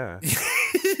sure, yeah. It's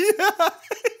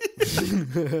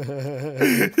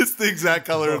the exact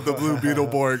color of the blue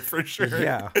Beetleborg for sure.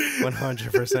 Yeah,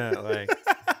 100%. Like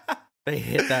they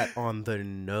hit that on the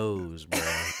nose, bro.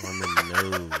 On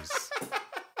the nose.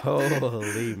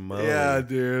 Holy moly. Yeah,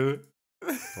 dude.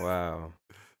 Wow.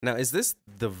 Now, is this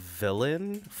the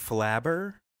villain,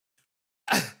 Flabber?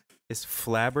 Is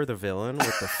Flabber the villain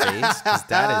with the face? Because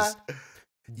that is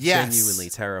genuinely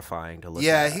terrifying to look at.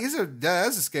 Yeah,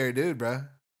 that's a scary dude, bro.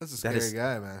 That's a scary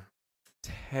guy, man.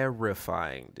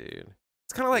 Terrifying, dude.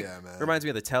 It's kind of like, reminds me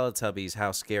of the Teletubbies,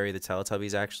 how scary the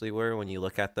Teletubbies actually were when you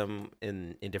look at them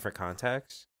in different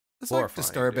contexts. It's like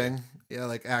disturbing. Dude. Yeah,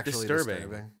 like actually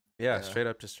disturbing. Yeah, straight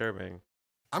up disturbing.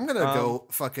 I'm going to go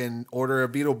fucking order a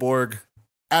Beetleborg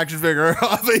action figure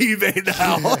off of eBay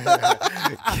now.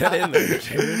 Get in there,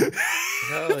 dude.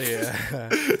 Hell yeah.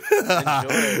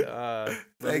 Enjoy it.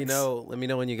 Let me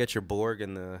know when you get your Borg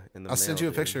in the I'll mail, send you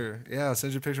a dude. picture. Yeah, I'll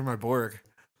send you a picture of my Borg.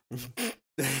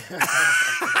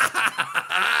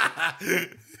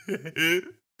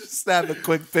 Just snap a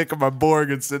quick pic of my Borg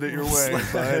and send it your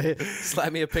way.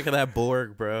 Slap me a pic of that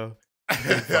Borg, bro.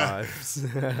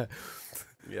 Vibes.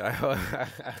 Yeah, I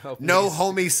hope no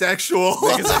homosexual.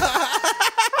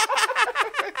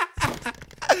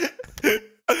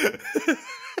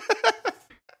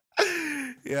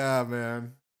 Yeah,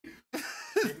 man.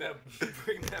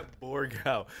 Bring that Borg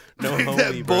out. No bring homie,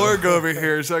 that Borg over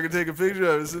here so I can take a picture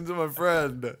of it and send to my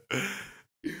friend.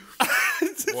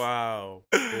 Wow,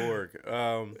 Borg.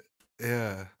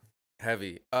 Yeah,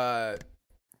 heavy. Yeah.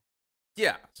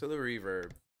 So the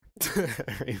reverb.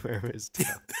 Reverb is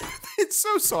tough. It's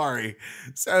so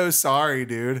sorry,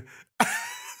 dude.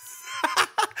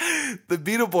 The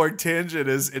Beetleborg tangent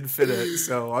is infinite,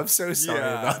 so I'm so sorry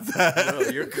about that. No,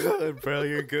 you're good, bro.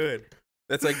 You're good.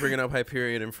 That's like bringing up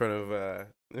Hyperion in front of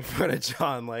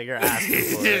John. Like you're asking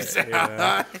for it. You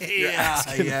know? You're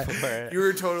asking for it. You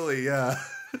were totally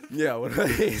Yeah. When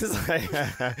he's like,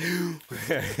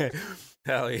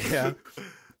 hell yeah.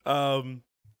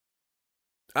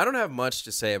 I don't have much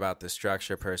to say about the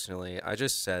structure personally. I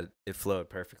just said it flowed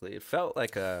perfectly. It felt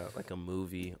like a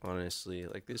movie, honestly.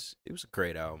 Like this, it was a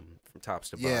great album from tops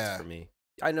to bottom for me.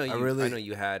 I know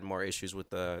you had more issues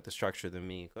with the structure than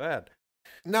me. Go ahead.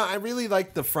 No, I really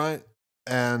liked the front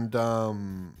and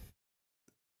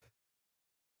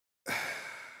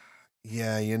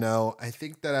Yeah, I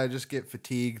think that I just get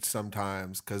fatigued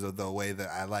sometimes because of the way that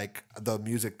I like the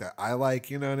music that I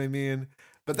like, you know what I mean?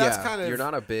 But that's Yeah, kind you're of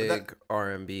not a that big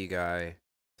R&B guy,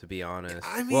 to be honest.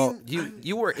 I Well, mean,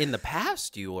 you were in the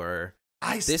past. You were.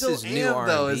 I This still is new am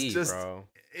though. It's R&B, just bro.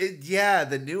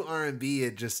 the new R&B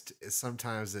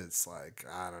sometimes it's like,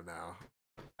 I don't know.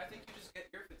 I think you just get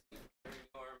your fatigue.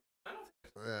 I don't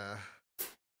think Yeah.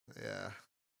 Yeah.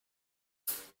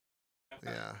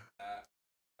 Yeah.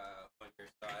 On your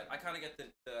side. I kind of get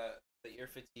the ear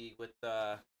fatigue with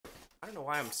the. I don't know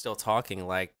why I'm still talking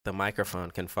like the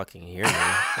microphone can fucking hear me.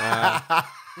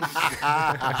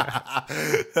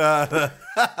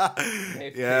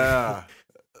 Yeah.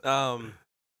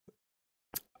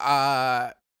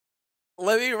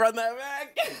 Let me run that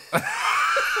back.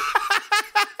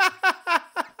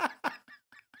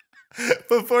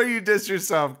 Before you diss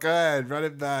yourself, go ahead, run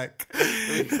it back.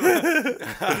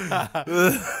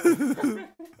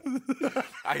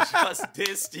 I just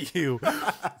dissed you.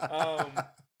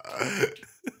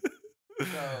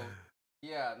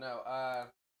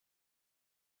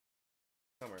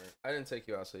 Summer. I didn't take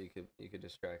you out so you could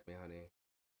distract me, honey.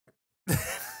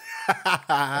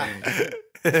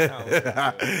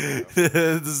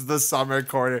 This is the summer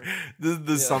quarter. This is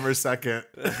the summer second.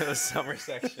 The summer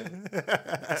section.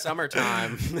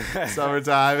 Summertime.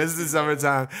 Summertime. It's the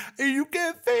summertime. And you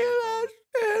can feel us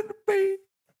in the beat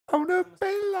on a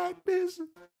beat like this.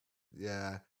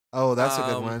 Yeah. Oh, that's a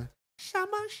good one.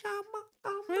 Summer, summertime.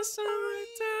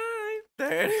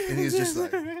 There it is. And he's just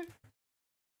like,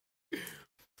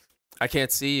 I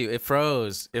can't see you. It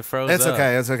froze. It froze. It's up.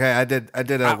 okay. It's okay. I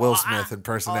did a Will Smith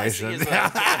impersonation. Yeah.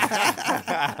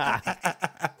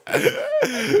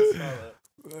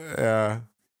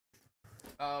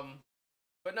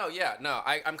 But no,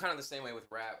 I'm kind of the same way with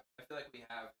rap. I feel like we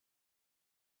have. I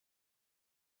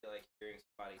feel like hearing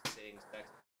somebody sing sex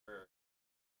for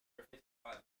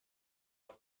 55.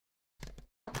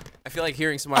 I feel like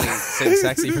hearing somebody sing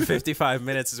sexy for 55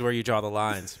 minutes is where you draw the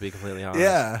lines, to be completely honest.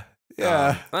 Yeah.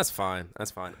 Yeah. That's fine.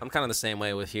 That's fine. I'm kind of the same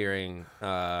way with hearing,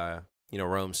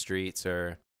 Rome Streets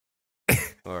or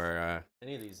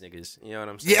any of these niggas. You know what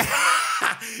I'm saying?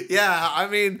 Yeah. Yeah. I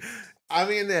mean,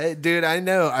 dude, I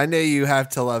know you have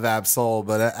to love Ab Soul,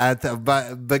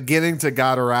 but getting to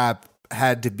Gotta Rap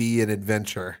had to be an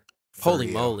adventure. Holy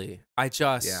moly. I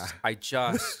just,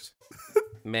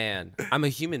 man, I'm a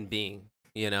human being,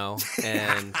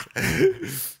 and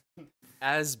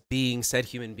as being said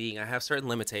human being, I have certain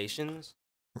limitations,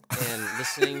 and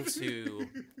listening to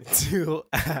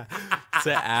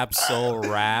Ab Soul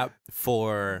rap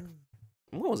for,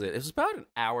 what was it? It was about an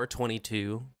hour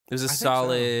 22. It was a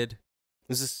solid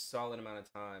amount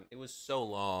of time. It was so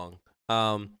long.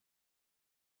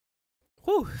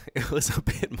 It was a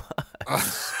bit much.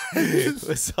 It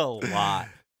was a lot.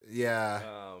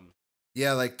 Yeah.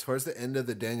 Yeah, like towards the end of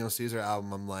the Daniel Caesar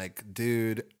album, I'm like,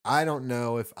 dude, I don't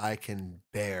know if I can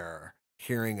bear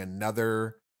hearing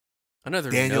another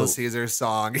Daniel Caesar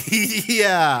song.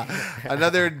 Yeah.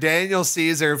 Another Daniel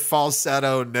Caesar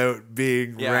falsetto note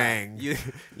being rang. You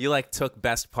like took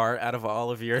best part out of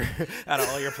all your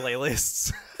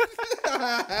playlists.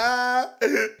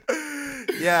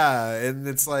 Yeah, and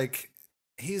it's like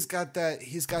he's got that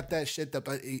shit that,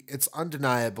 but it's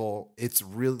undeniable. It's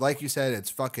real, like you said, it's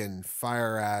fucking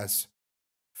fire ass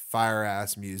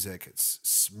music. It's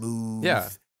smooth. Yeah.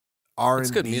 R&B, it's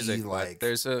good music. Like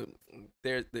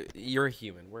you're a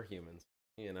human. We're humans.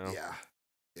 Yeah.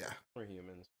 Yeah. We're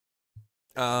humans.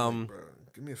 Like, bro,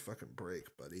 give me a fucking break,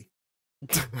 buddy.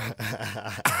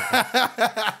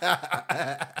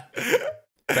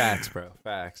 Facts, bro.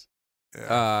 Facts.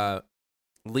 Yeah.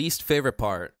 Least favorite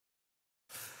part.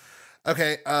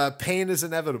 Okay, pain is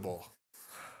inevitable.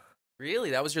 Really?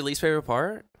 That was your least favorite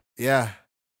part? Yeah.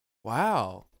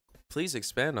 Wow. Please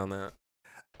expand on that.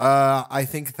 I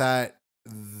think that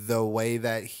the way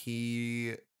that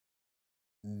he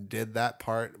did that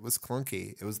part was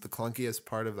clunky. It was the clunkiest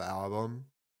part of the album.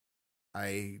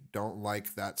 I don't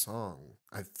like that song.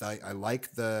 I like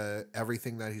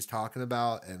everything that he's talking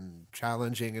about and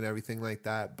challenging and everything like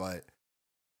that, but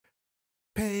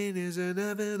pain is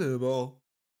inevitable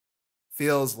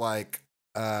feels like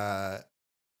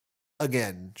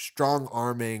again, strong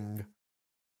arming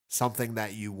something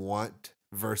that you want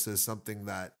versus something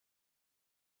that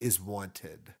is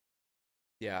wanted.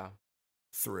 Yeah.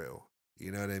 Through.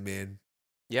 You know what I mean?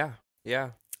 Yeah. Yeah.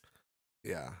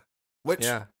 Yeah. Which,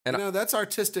 and that's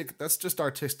artistic. That's just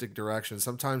artistic direction.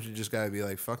 Sometimes you just got to be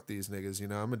like, fuck these niggas. I'm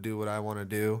going to do what I want to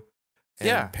do.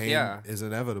 And pain is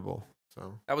inevitable.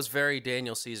 So that was very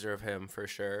Daniel Caesar of him, for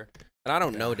sure. And I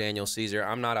don't know Daniel Caesar.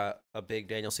 I'm not a big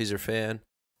Daniel Caesar fan.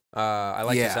 I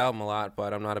like his album a lot,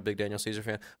 but I'm not a big Daniel Caesar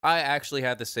fan. I actually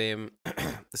had the same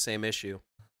the same issue.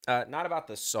 Not about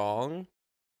the song,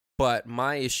 but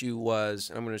my issue was,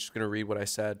 and I'm just gonna read what I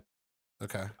said.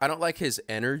 Okay. I don't like his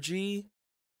energy,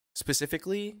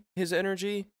 specifically his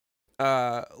energy.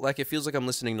 Like it feels like I'm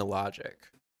listening to Logic.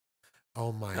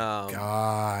 Oh my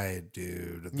god,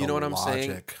 dude! You know what I'm saying?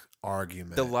 Logic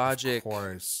argument. The Logic, of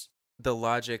course. The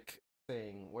Logic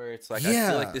thing, where it's like I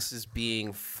feel like this is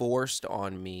being forced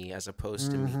on me as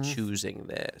opposed to me choosing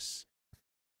this.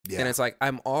 Yeah. And it's like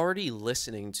I'm already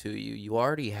listening to you. You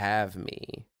already have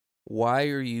me. Why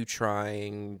are you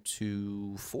trying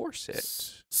to force it?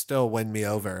 Still win me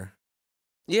over.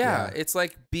 Yeah, it's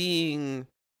like being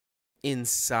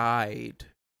inside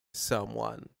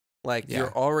someone. Like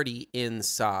you're already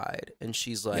inside, and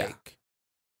she's like,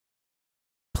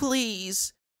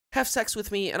 "Please have sex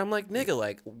with me," and I'm like, "Nigga,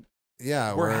 like,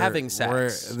 we're having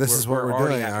sex. This is what we're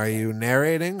doing. Are you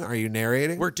narrating? Are you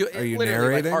narrating? We're doing. Are you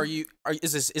narrating? Like,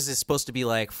 is this supposed to be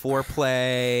like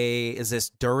foreplay? Is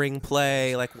this during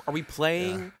play? Like, are we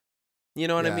playing? Yeah. You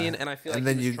know what I mean? And I feel like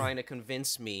he's trying to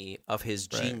convince me of his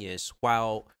genius.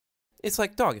 While it's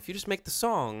like, dog, if you just make the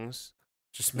songs,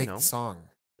 just make the song.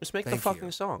 Just make the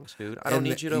fucking songs, dude. I don't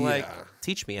need you to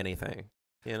teach me anything.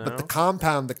 You know? But the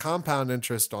compound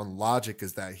interest on Logic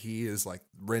is that he is like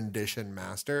rendition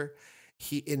master.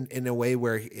 He in a way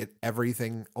where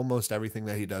almost everything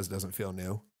that he does doesn't feel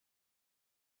new.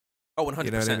 Oh, 100%.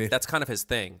 You know what I mean? That's kind of his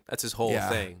thing. That's his whole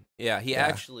thing. Yeah, he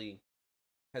actually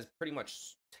has pretty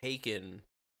much taken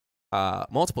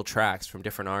multiple tracks from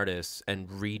different artists and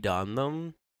redone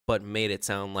them, but made it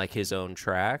sound like his own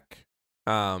track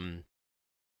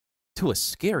to a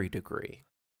scary degree.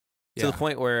 To the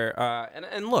point where,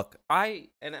 and look, I'm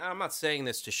not saying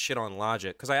this to shit on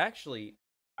Logic, because I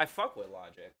fuck with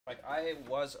Logic. Like, I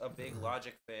was a big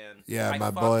Logic fan. Yeah, my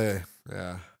boy.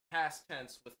 Yeah. Past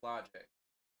tense with Logic.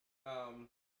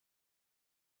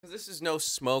 Because this is no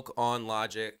smoke on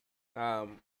Logic,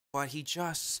 but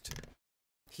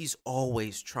he's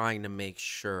always trying to make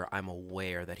sure I'm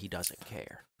aware that he doesn't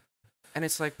care. And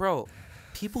it's like, bro,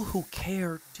 people who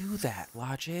care do that,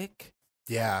 Logic.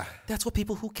 Yeah. That's what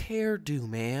people who care do,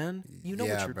 man. You know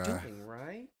what you're doing,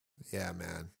 right? Yeah,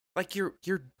 man. Like you're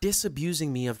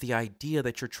disabusing me of the idea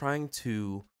that you're trying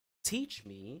to teach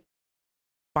me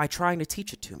by trying to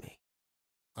teach it to me.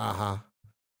 Uh-huh.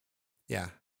 Yeah.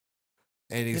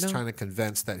 And he's trying to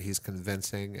convince that he's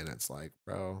convincing, and it's like,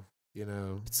 bro,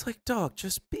 It's like, dog,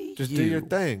 just be Just you. do your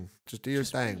thing. Just do your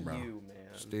thing, bro. You,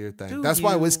 man. Just do your thing. That's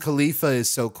why Wiz Khalifa is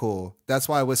so cool.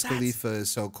 Khalifa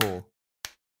is so cool.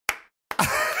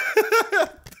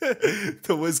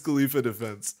 The Wiz Khalifa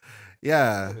defense.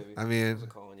 Yeah, I mean,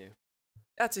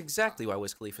 that's exactly why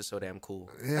Wiz Khalifa is so damn cool.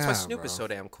 Yeah, that's why Snoop is so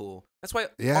damn cool. That's why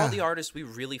all the artists we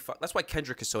really that's why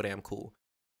Kendrick is so damn cool.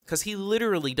 Because he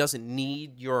literally doesn't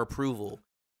need your approval.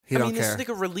 He don't care. This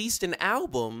nigga released an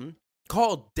album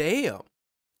called Damn.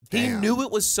 He knew it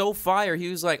was so fire.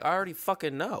 He was like, I already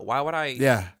fucking know. Why would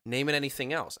I name it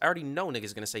anything else? I already know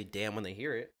niggas gonna say damn when they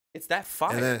hear it. It's that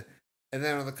fire. And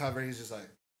then on the cover, he's just like,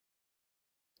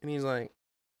 and he's like,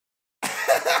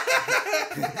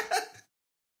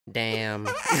 damn.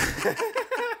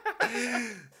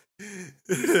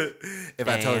 If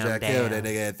I told you I killed that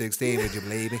nigga at 16, would you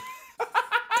believe me?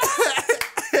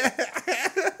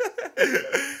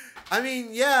 I mean,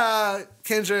 yeah,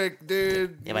 Kendrick,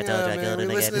 dude. If I told you I killed a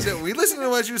nigga. We listen to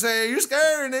what you say. You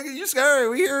scary, nigga. You scary.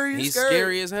 We hear you. He's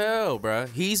scary as hell, bro.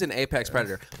 He's an apex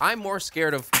predator. I'm more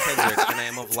scared of Kendrick than I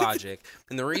am of Logic.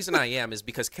 And the reason I am is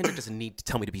because Kendrick doesn't need to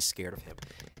tell me to be scared of him.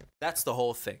 That's the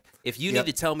whole thing. If you need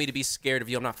to tell me to be scared of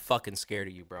you, I'm not fucking scared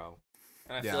of you, bro.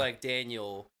 And I feel like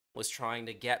Daniel was trying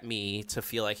to get me to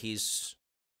feel like he's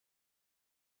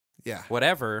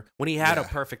whatever when he had a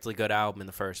perfectly good album in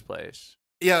the first place.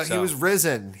 Yeah, so. He was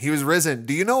risen.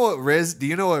 Do you know what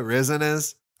risen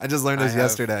is? I just learned this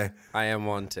yesterday. I am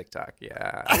on TikTok.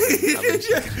 Yeah. I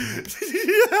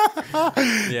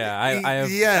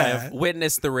have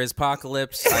witnessed the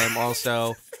Rizpocalypse. I am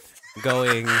also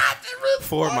going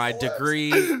for my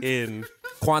degree in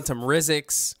quantum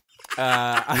rizics.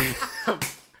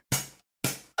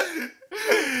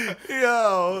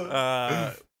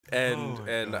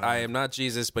 And I am not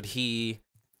Jesus, but he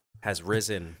has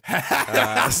risen.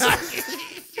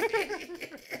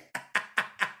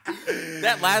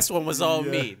 That last one was all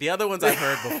me. The other ones I've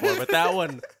heard before, but that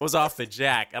one was off the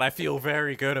jack, and I feel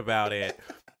very good about it.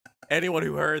 Anyone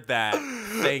who heard that,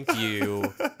 thank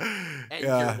you. And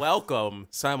you're welcome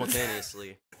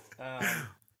simultaneously. I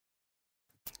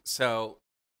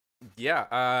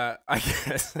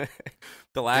guess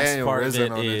the last part of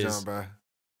it is...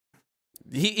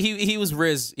 He was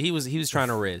Riz. He was trying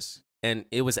to Riz, and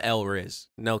it was L Riz.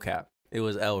 No cap. It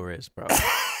was L Riz, bro.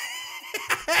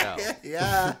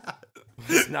 Yeah.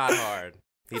 It's not hard.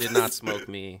 He did not smoke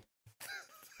me.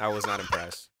 I was not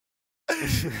impressed.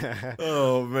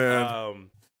 Oh man.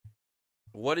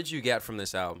 What did you get from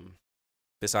this album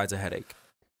besides a headache?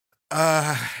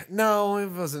 No, it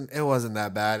wasn't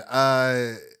that bad.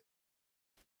 I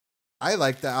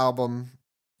liked the album.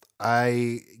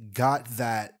 I got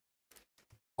that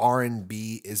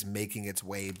R&B is making its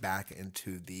way back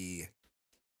into the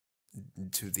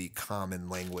common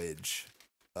language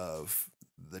of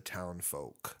the town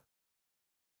folk.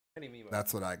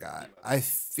 That's what I got. I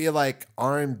feel like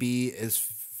R&B is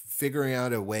figuring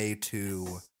out a way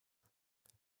to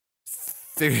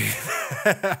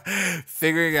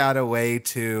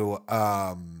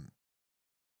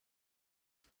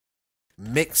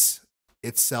mix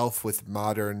itself with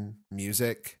modern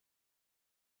music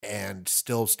and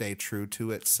still stay true to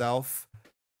itself,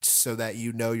 so that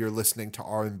you're listening to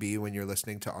R&B when you're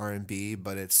listening to R&B,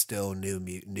 but it's still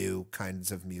new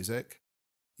kinds of music.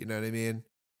 You know what I mean?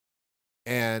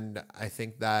 And I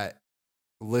think that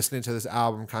listening to this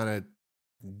album kind of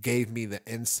gave me the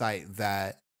insight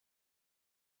that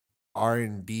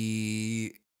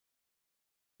R&B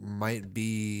might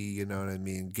be, you know what I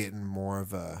mean, getting more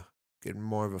of a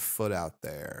foot out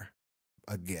there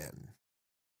again.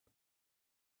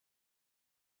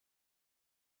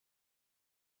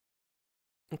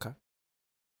 Okay.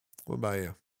 What about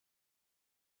you?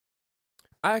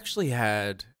 I actually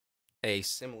had a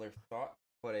similar thought,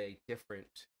 but a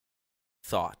different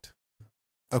thought.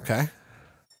 Okay.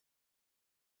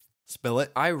 Spill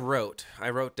it. I wrote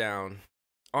down,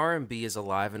 R&B is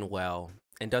alive and well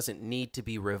and doesn't need to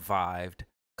be revived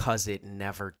 'cause it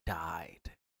never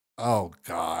died. Oh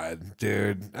God,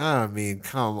 dude. I mean,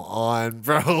 come on,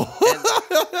 bro.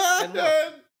 And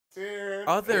look, dude.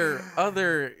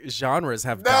 Other genres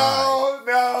have died. No.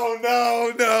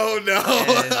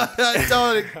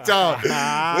 Don't.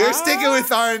 We're sticking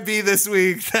with R&B this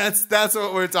week. That's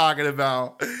what we're talking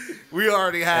about. We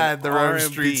already had the Rome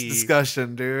Streets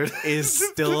discussion, dude. Is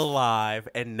still alive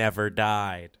and never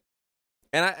died.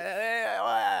 And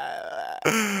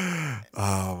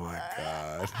oh my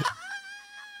God.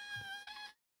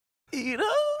 You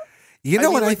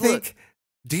know what I think? Look,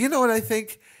 do you know what I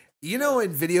think? You know,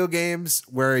 in video games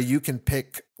where you can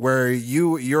pick, where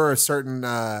you're a certain,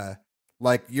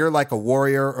 like you're like a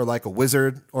warrior or like a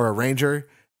wizard or a ranger,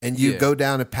 and you go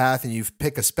down a path and you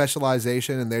pick a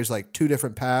specialization, and there's like two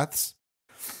different paths.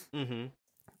 Mm-hmm.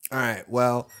 All right.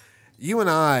 Well, you and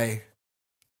I,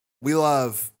 we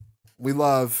love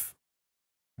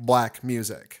black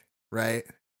music, right?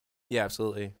 Yeah,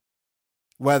 absolutely.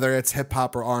 Whether it's hip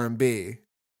hop or R&B,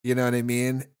 you know what I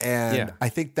mean? And I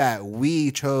think that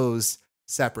we chose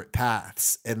separate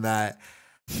paths in that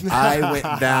I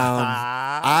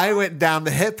went down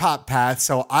the hip hop path.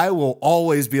 So I will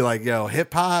always be like, yo,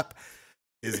 hip hop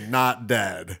is not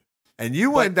dead. And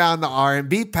you went down the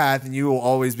R&B path, and you will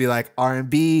always be like,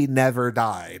 R&B never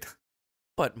died.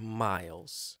 But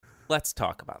Miles, let's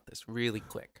talk about this really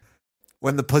quick.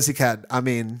 When the Pussycat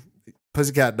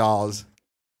Dolls.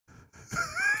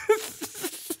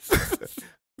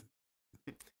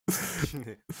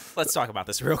 Let's talk about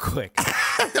this real quick.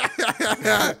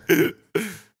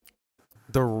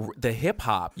 The hip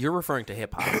hop, you're referring to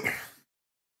hip hop.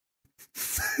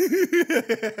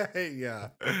 Yeah.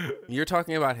 You're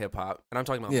talking about hip hop, and I'm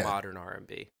talking about modern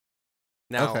R&B.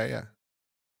 Now,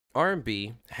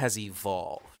 R&B has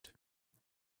evolved,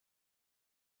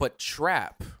 but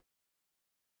trap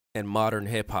and modern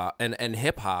hip hop and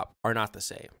hip hop are not the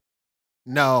same.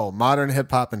 No, modern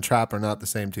hip hop and trap are not the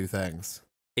same two things.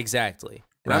 Exactly.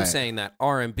 And I'm saying that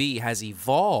R&B has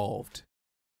evolved,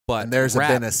 but and there's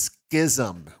been a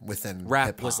schism within rap.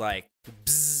 hip-hop. Was like,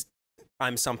 bzz,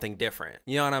 I'm something different.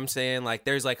 You know what I'm saying? Like,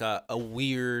 there's like a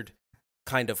weird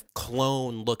kind of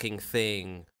clone looking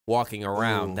thing walking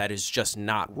around that is just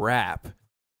not rap.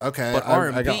 Okay. But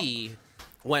R&B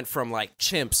went from like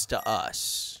Chimps to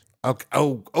Us. Okay.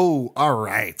 Oh, all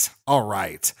right.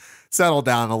 Settle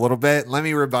down a little bit. Let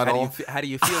me rebuttal. How do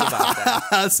you feel about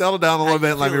that? Settle down a little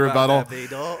bit. Let me rebuttal.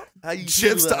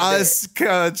 Chips to Us.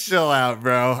 Chill out,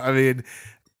 bro. I mean,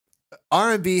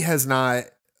 R&B has not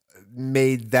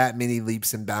made that many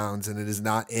leaps and bounds, and it is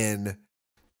not in,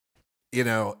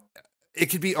 it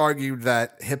could be argued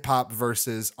that hip hop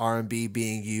versus R&B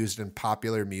being used in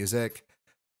popular music.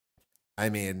 I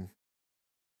mean,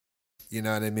 you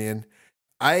know what I mean?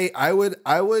 I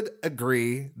would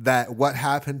agree that what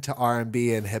happened to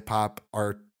R&B and hip hop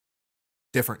are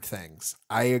different things.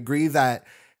 I agree that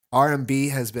R&B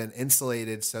has been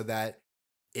insulated so that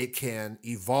it can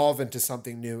evolve into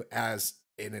something new as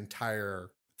an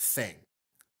entire thing,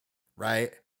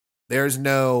 right? There's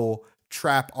no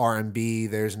trap R&B,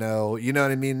 there's no, you know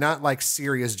what I mean? Not like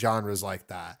serious genres like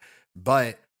that.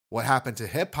 But what happened to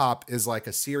hip hop is like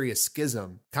a serious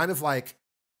schism, kind of like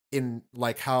in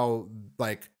like how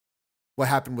like what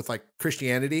happened with like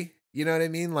Christianity, you know what I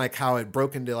mean? Like how it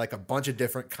broke into like a bunch of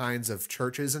different kinds of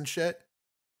churches and shit.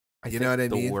 I know what I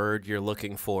think mean? the word you're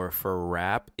looking for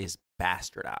rap is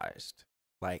bastardized.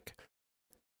 Like,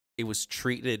 it was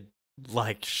treated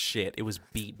like shit. It was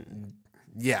beaten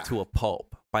to a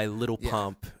pulp by Lil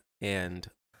Pump and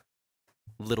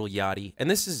Lil Yachty. And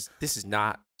this is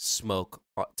not smoke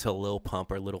to Lil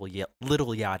Pump or Lil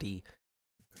Yachty.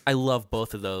 I love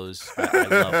both of those. I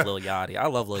love Lil Yachty. I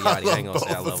love Lil Yachty. I ain't gonna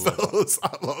say I love Lil Pump.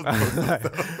 I love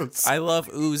both of those. I love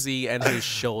Uzi and his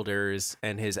shoulders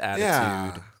and his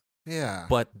attitude. Yeah.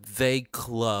 But they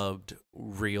clubbed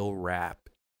real rap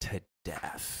to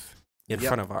death in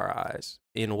front of our eyes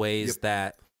in ways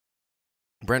that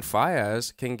Brent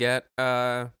Faiyaz can get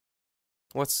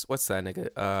what's that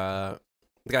nigga? The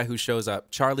guy who shows up,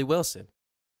 Charlie Wilson.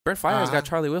 Brent Faiyaz got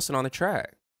Charlie Wilson on the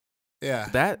track. Yeah.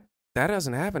 That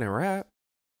doesn't happen in rap.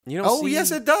 You don't see...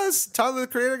 yes, it does. Tyler the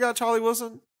Creator got Charlie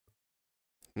Wilson.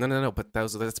 No. But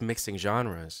that's mixing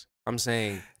genres. I'm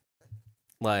saying,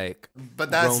 like,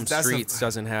 but that's Streets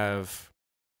doesn't have.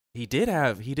 He did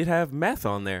have meth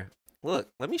on there. Look,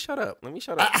 let me shut up.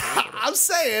 I'm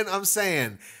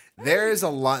saying. There is a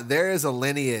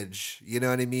lineage, you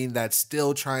know what I mean, that's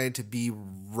still trying to be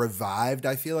revived,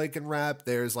 I feel like, in rap.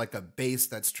 There's like a base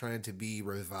that's trying to be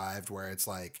revived where it's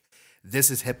like,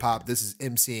 this is hip hop, this is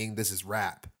MCing, this is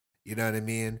rap. You know what I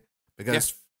mean?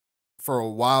 Because for a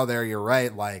while there, you're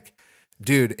right. Like,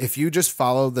 dude, if you just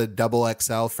follow the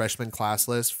XXL freshman class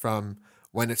list from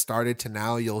when it started to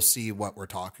now, you'll see what we're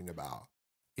talking about.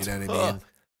 You know what I mean?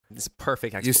 It's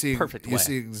perfect. You see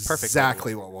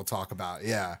exactly way. what we'll talk about.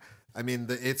 Yeah, I mean,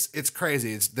 it's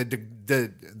crazy. It's the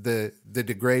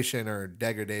degradation or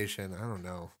degradation. I don't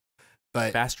know,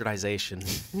 but bastardization.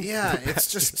 Yeah, it's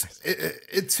just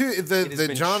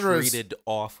the genres treated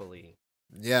awfully.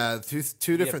 Yeah,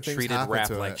 two different things treated happen rap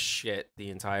to like it. shit the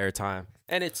entire time,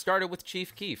 and it started with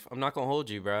Chief Keef. I'm not gonna hold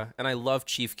you, bro. And I love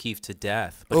Chief Keef to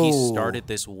death, but he started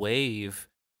this wave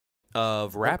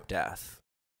of rap death.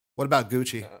 What about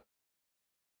Gucci?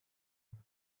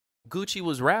 Gucci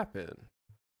was rapping.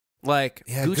 Like,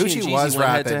 yeah, Gucci was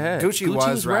rapping. Head to head. Gucci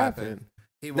was rapping.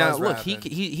 He was now look,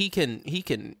 rapping. he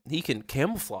can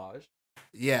camouflage.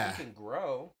 Yeah, he can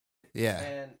grow. Yeah,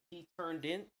 and he turned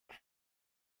in.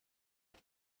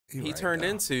 He turned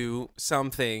into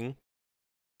something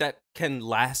that can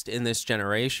last in this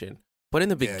generation. But in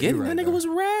the beginning, that nigga was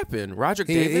rapping. Roderick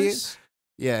Davis.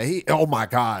 Oh my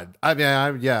God. I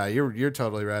mean, you're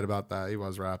totally right about that. He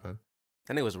was rapping.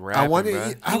 And it was rapping.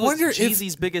 I wonder if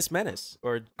Jeezy's biggest menace,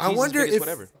 or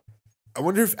whatever. I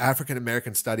wonder if African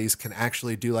American studies can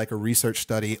actually do like a research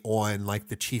study on like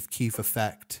the Chief Keef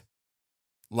effect,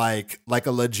 like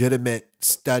a legitimate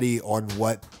study on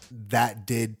what that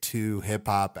did to hip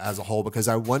hop as a whole. Because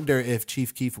I wonder if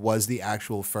Chief Keef was the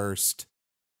actual first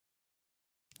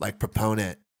like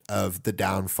proponent of the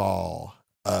downfall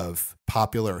of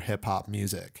popular hip hop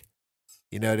music.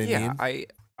 You know what I mean?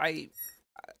 Yeah,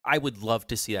 I would love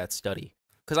to see that study,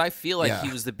 because I feel like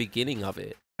he was the beginning of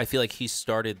it. I feel like he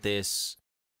started this,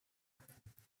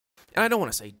 and I don't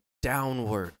want to say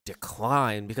downward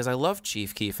decline, because I love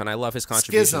Chief Keef and I love his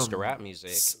contributions to rap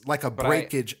music. Like a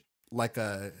breakage,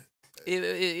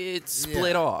 it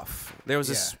split off. There was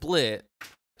a split.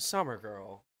 Summer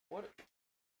Girl. What?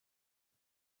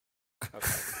 Okay.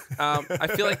 I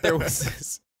feel like there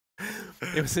was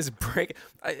this break.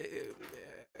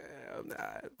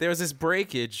 There was this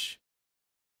breakage,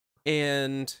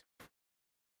 and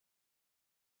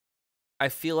I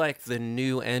feel like the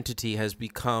new entity has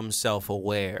become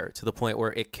self-aware to the point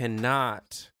where it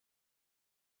cannot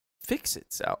fix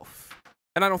itself.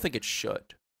 And I don't think it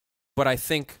should. But I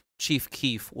think Chief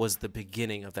Keef was the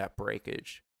beginning of that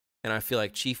breakage. And I feel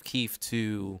like Chief Keef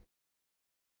to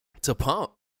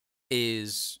Pump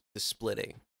is the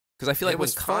splitting. Because I feel like when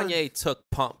Kanye took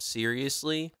Pump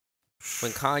seriously,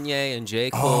 when Kanye and J.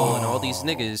 Cole and all these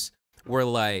niggas were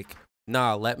like,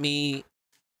 nah, we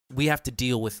have to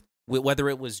deal with whether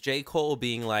it was J. Cole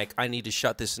being like, I need to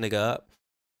shut this nigga up,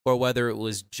 or whether it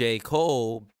was J.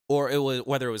 Cole, or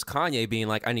whether it was Kanye being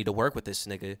like, I need to work with this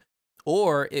nigga,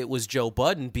 or it was Joe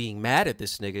Budden being mad at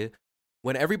this nigga.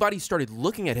 When everybody started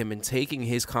looking at him and taking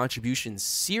his contributions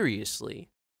seriously,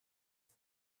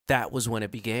 that was when it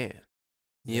began.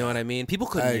 You know what I mean? People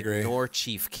couldn't ignore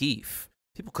Chief Keef.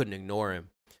 People couldn't ignore him.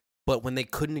 but when they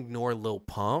couldn't ignore Lil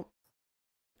Pump,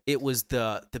 it was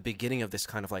the beginning of this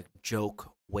kind of like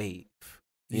joke wave.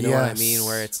 You know what I mean?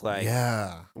 Where it's like,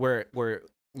 where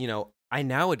you know, I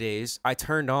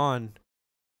turned on.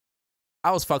 I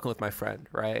was fucking with my friend,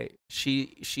 right?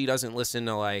 She doesn't listen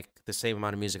to like the same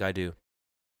amount of music I do.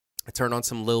 I turned on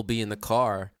some Lil B in the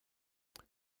car.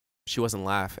 She wasn't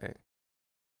laughing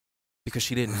because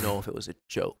she didn't know if it was a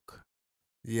joke.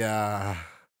 Yeah.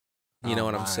 You know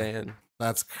what I'm saying?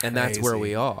 That's crazy. And that's where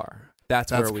we are.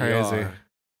 That's where we crazy. are.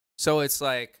 So it's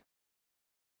like,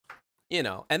 you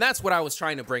know, and that's what I was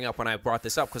trying to bring up when I brought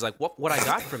this up, because like what I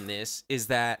got from this is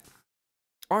that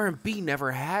R&B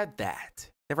never had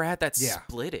that. Never had that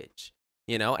splittage,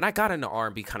 you know? And I got into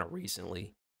R&B kind of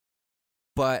recently,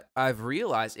 but I've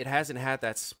realized it hasn't had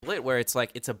that split where it's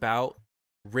like it's about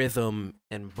rhythm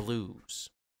and blues.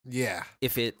 Yeah.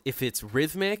 If it's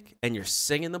rhythmic and you're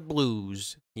singing the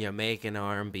blues, you're making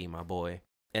R&B, my boy.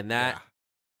 And that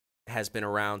has been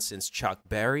around since Chuck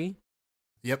Berry.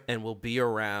 Yep. And will be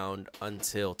around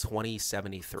until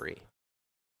 2073.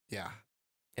 Yeah.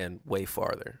 And way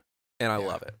farther. And I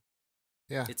love it.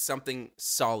 Yeah. It's something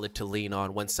solid to lean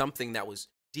on when something that was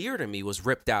dear to me was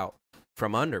ripped out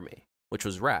from under me, which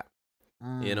was rap.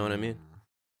 You know what I mean?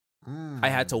 I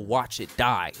had to watch it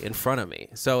die in front of me.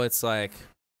 So it's like,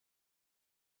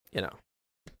 you know.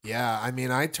 Yeah, I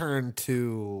mean, I turned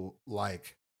to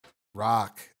like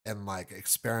rock and like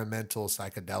experimental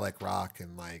psychedelic rock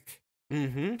and like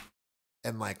and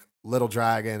like Little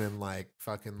Dragon and like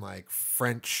fucking like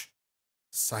French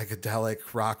psychedelic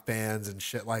rock bands and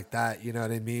shit like that. You know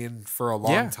what I mean? For a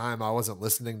long time, I wasn't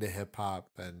lilistening to hip hop,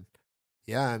 and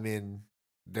I mean,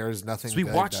 there's nothing. So we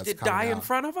watched it die in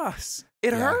front of us.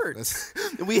 It hurt.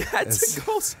 We had to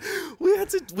go.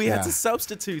 We had to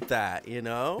substitute that. You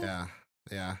know?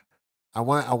 Yeah. I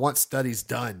want studies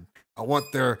done. I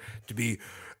want there to be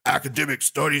academic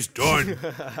studies done.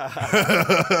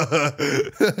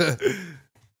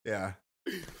 Yeah.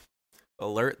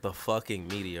 Alert the fucking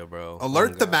media, bro.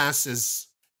 Alert the masses.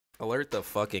 Alert the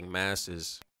fucking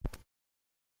masses.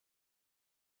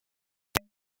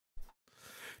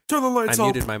 Turn the lights off.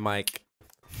 I muted my mic.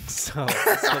 So the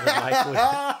mic would...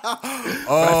 But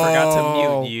I forgot to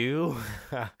mute you.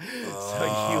 So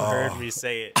you heard me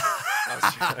say it.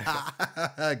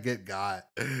 Get got.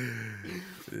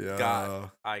 Yeah.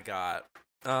 I got.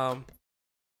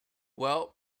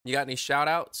 Well, you got any shout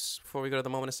outs before we go to the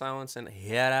moment of silence and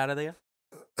head out of there?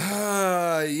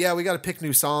 Yeah, we got to pick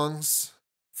new songs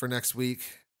for next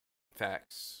week.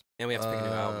 Facts. And we have to pick a new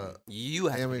album. You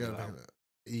have to pick a new album.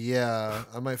 Yeah,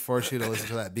 I might force you to listen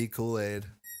to that Be Kool-Aid.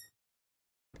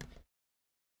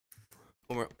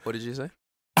 What did you say?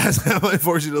 I might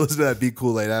force you to listen to that Be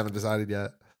Kool-Aid. I haven't decided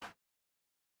yet.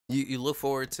 You look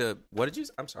forward to what did you?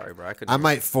 I'm sorry, bro. I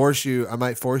might force you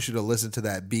to listen to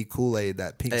that Be Kool-Aid,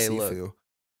 that Pink Sifu.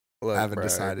 Look, I haven't bro,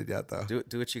 decided yet, though.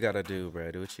 Do what you gotta do, bro.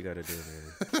 Do what you gotta do,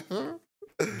 man.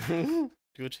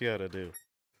 Do what you gotta do.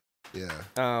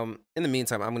 Yeah. In the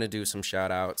meantime, I'm gonna do some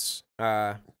shout outs.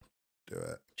 Do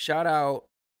it. Shout out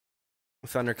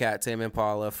Thundercat Tame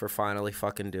Impala for finally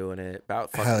fucking doing it.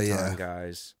 About fucking time,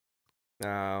 guys.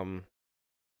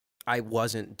 I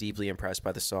wasn't deeply impressed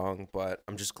by the song, but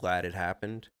I'm just glad it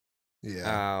happened.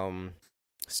 Yeah.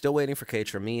 Still waiting for K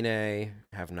Tremine.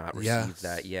 Have not received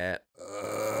that yet.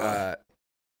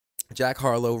 Jack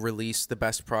Harlow released the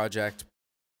best project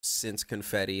since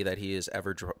Confetti that he has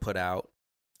ever put out.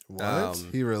 What?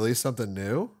 He released something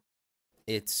new?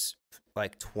 It's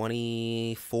like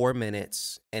 24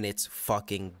 minutes and it's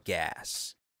fucking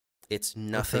gas. It's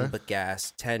nothing but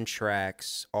gas. 10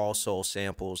 tracks, all soul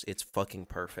samples. It's fucking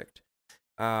perfect.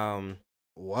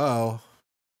 Whoa.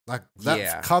 Like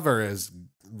that cover is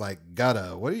like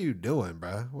gutta. What are you doing,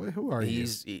 bro? Who are you?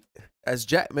 As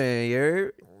Jackman,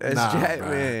 you're as Jackman.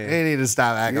 Bro. You need to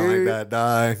stop acting like that,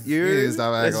 dog. You need to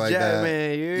stop acting like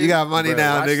that. You got money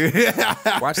now,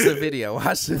 nigga. Watch the video.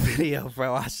 Watch the video,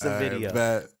 bro. Watch the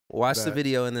video. Watch the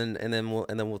video and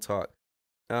then we'll talk.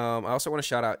 I also want to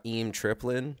shout out Eam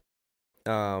Triplin.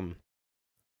 I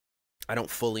don't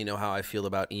fully know how I feel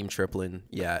about Eam Triplin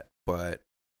yet, but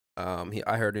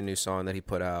I heard a new song that he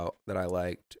put out that I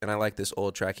liked, and I like this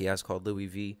old track he has called Louis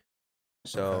V.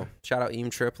 So shout out Eam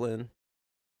Triplin.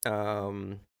 Yeah,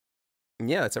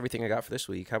 that's everything I got for this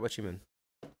week. How about you, man?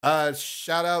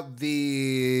 Shout out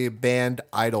the band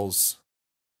Idols.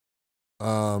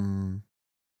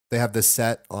 They have this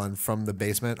set on From the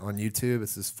Basement on YouTube.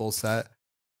 It's this full set.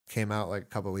 Came out like a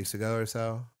couple weeks ago or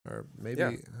so, or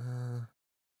maybe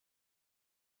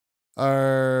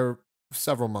or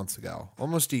several months ago,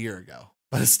 almost a year ago.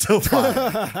 but it's still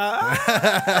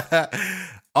fire.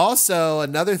 Also,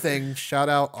 another thing, shout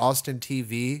out Austin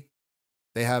TV.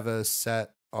 They have a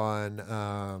set on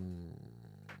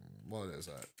what is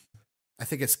that? I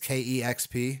think it's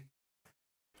KEXP.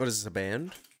 What is this, a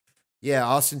band? Yeah,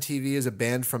 Austin TV is a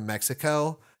band from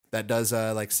Mexico that does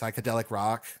like psychedelic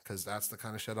rock, because that's the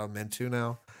kind of shit I'm into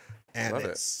now. And Love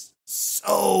it's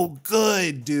so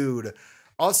good, dude.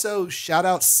 Also, shout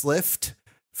out Slift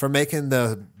for making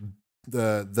the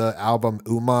album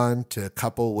Uman to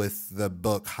couple with the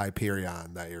book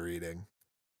Hyperion that you're reading.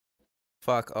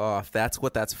 Fuck off. That's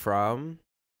what that's from?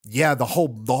 Yeah, the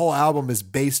whole album is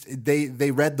based.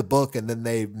 They read the book and then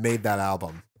they made that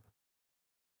album.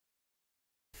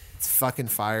 It's fucking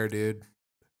fire, dude.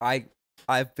 I've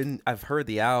heard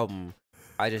the album.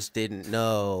 I just didn't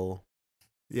know.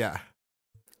 Yeah.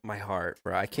 My heart,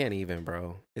 bro. I can't even,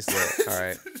 bro. It's lit. All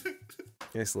right.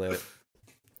 It's lit.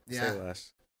 Yeah. Say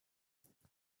less.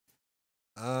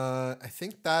 I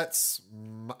think that's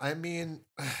I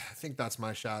think that's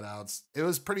my shout outs. It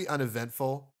was pretty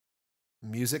uneventful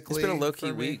musically. It's been a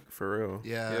low-key week for real.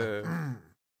 Yeah.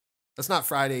 It's not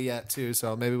Friday yet too,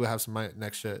 so maybe we'll have some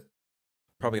next shit.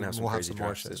 Probably gonna have some crazy more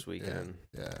drops shit this weekend.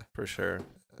 Yeah. For sure.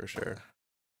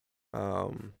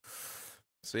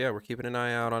 So yeah, we're keeping an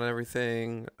eye out on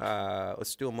everything.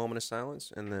 Let's do a moment of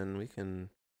silence and then we can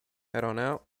head on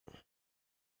out.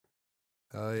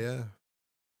 Oh yeah.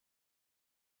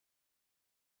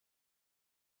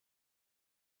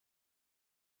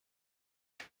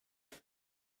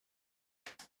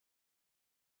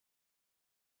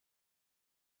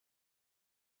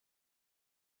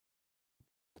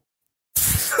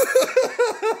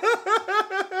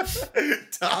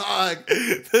 Dog,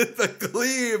 the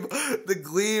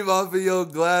gleam off of your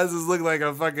glasses look like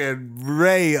a fucking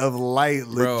ray of light.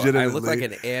 Bro, legitimately, I look like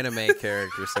an anime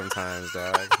character sometimes,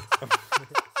 dog.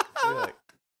 Like,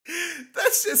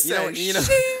 that's just you know, shing.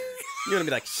 You're gonna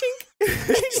be like shink.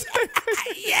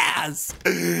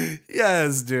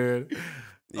 yes, dude.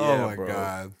 Yeah, oh my bro.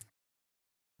 God,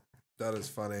 that is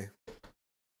funny.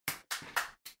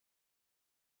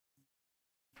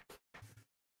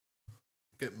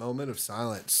 Good moment of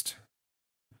silence,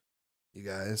 you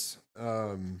guys.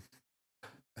 I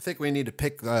think we need to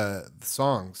pick the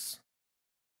songs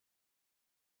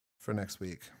for next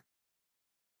week.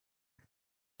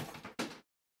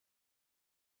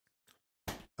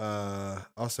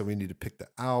 Also, we need to pick the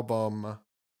album.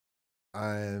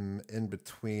 I'm in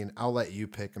between. I'll let you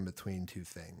pick in between two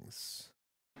things.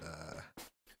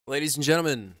 Ladies and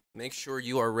gentlemen, make sure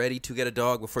you are ready to get a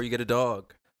dog before you get a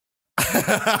dog.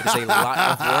 It's a lot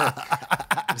of work.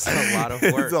 It's a lot of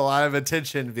work. It's a lot of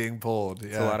attention being pulled.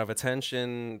 It's a lot of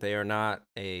attention. They are not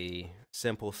a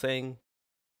simple thing.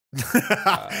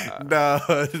 No.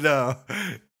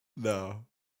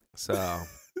 So,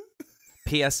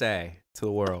 PSA to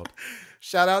the world.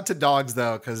 Shout out to dogs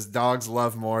though, because dogs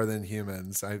love more than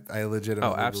humans. I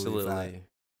legitimately. Oh, absolutely.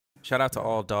 Shout out to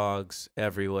all dogs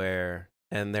everywhere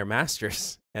and their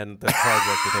masters and the hard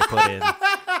work that they put in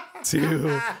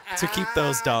to keep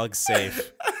those dogs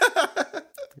safe.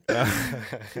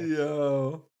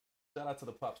 Yo. Shout out to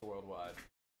the pups worldwide.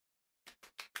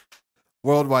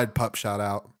 Worldwide pup shout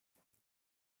out.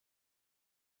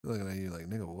 Looking at you like,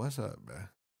 nigga, what's up, man?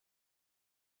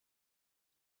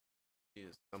 She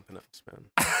is something else, man.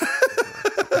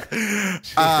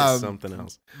 She is something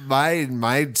else.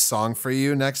 My song for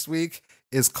you next week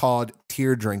is called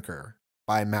Tear Drinker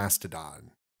by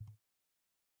Mastodon.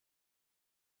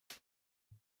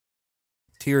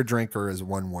 Tear Drinker is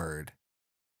one word.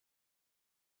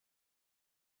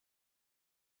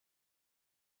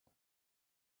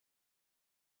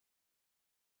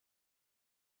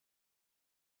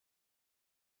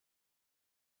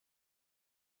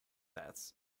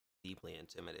 That's deeply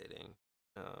intimidating.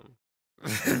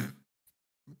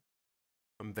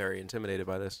 I'm very intimidated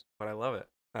by this, but I love it.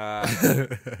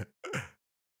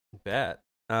 Bet.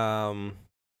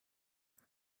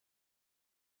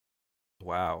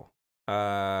 Wow.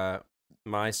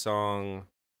 My song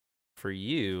for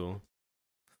you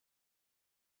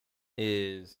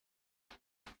is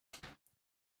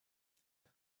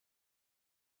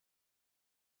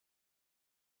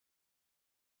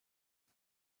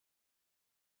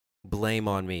Blame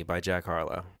on Me by Jack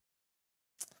Harlow.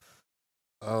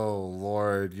 Oh,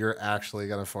 Lord. You're actually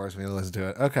going to force me to listen to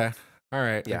it. Okay. All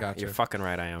right. Yeah, I got you. You're fucking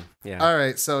right, I am. Yeah. All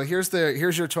right. So here's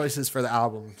your choices for the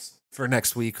albums for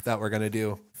next week that we're going to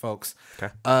do, folks.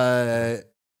 Okay.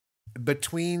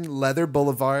 Between Leather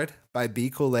Boulevard by B.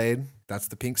 Kool-Aid. That's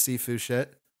the Pink Sifu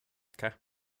shit. Okay.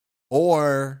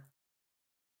 Or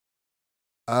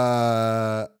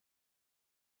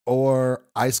or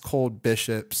Ice Cold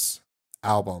Bishop's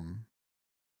album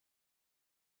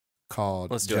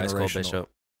called Let's do Ice Cold Generational. Bishop.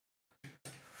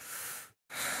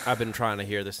 I've been trying to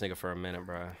hear this nigga for a minute,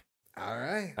 bro. All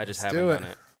right. I just haven't done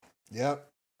it. Yep.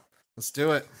 Let's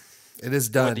do it. It is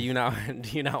done. What, do you not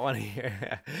want to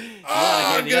hear?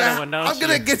 I'm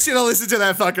gonna get you to listen to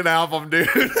that fucking album, dude.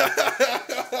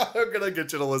 I'm gonna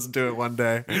get you to listen to it one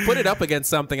day. You put it up against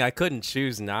something I couldn't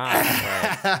choose not.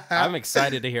 I'm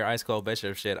excited to hear Ice Cold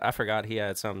Bishop shit. I forgot he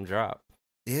had something drop.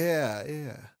 Yeah.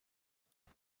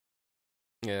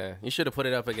 Yeah, you should have put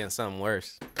it up against something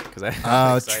worse.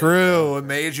 True. It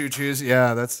made you choose.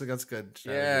 Yeah, that's good.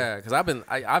 Yeah, because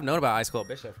I've known about Ice Cold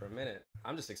Bishop for a minute.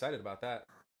 I'm just excited about that.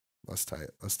 That's tight.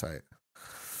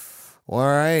 All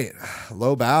right,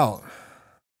 Lobe out.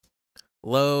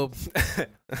 Lobe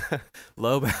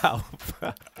out.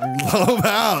 Lobe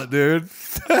out, dude.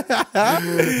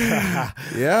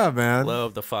 Yeah, man.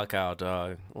 Lobe the fuck out,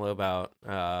 dog. Lobe out.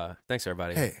 Thanks,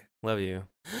 everybody. Hey, love you.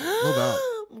 Lobe out.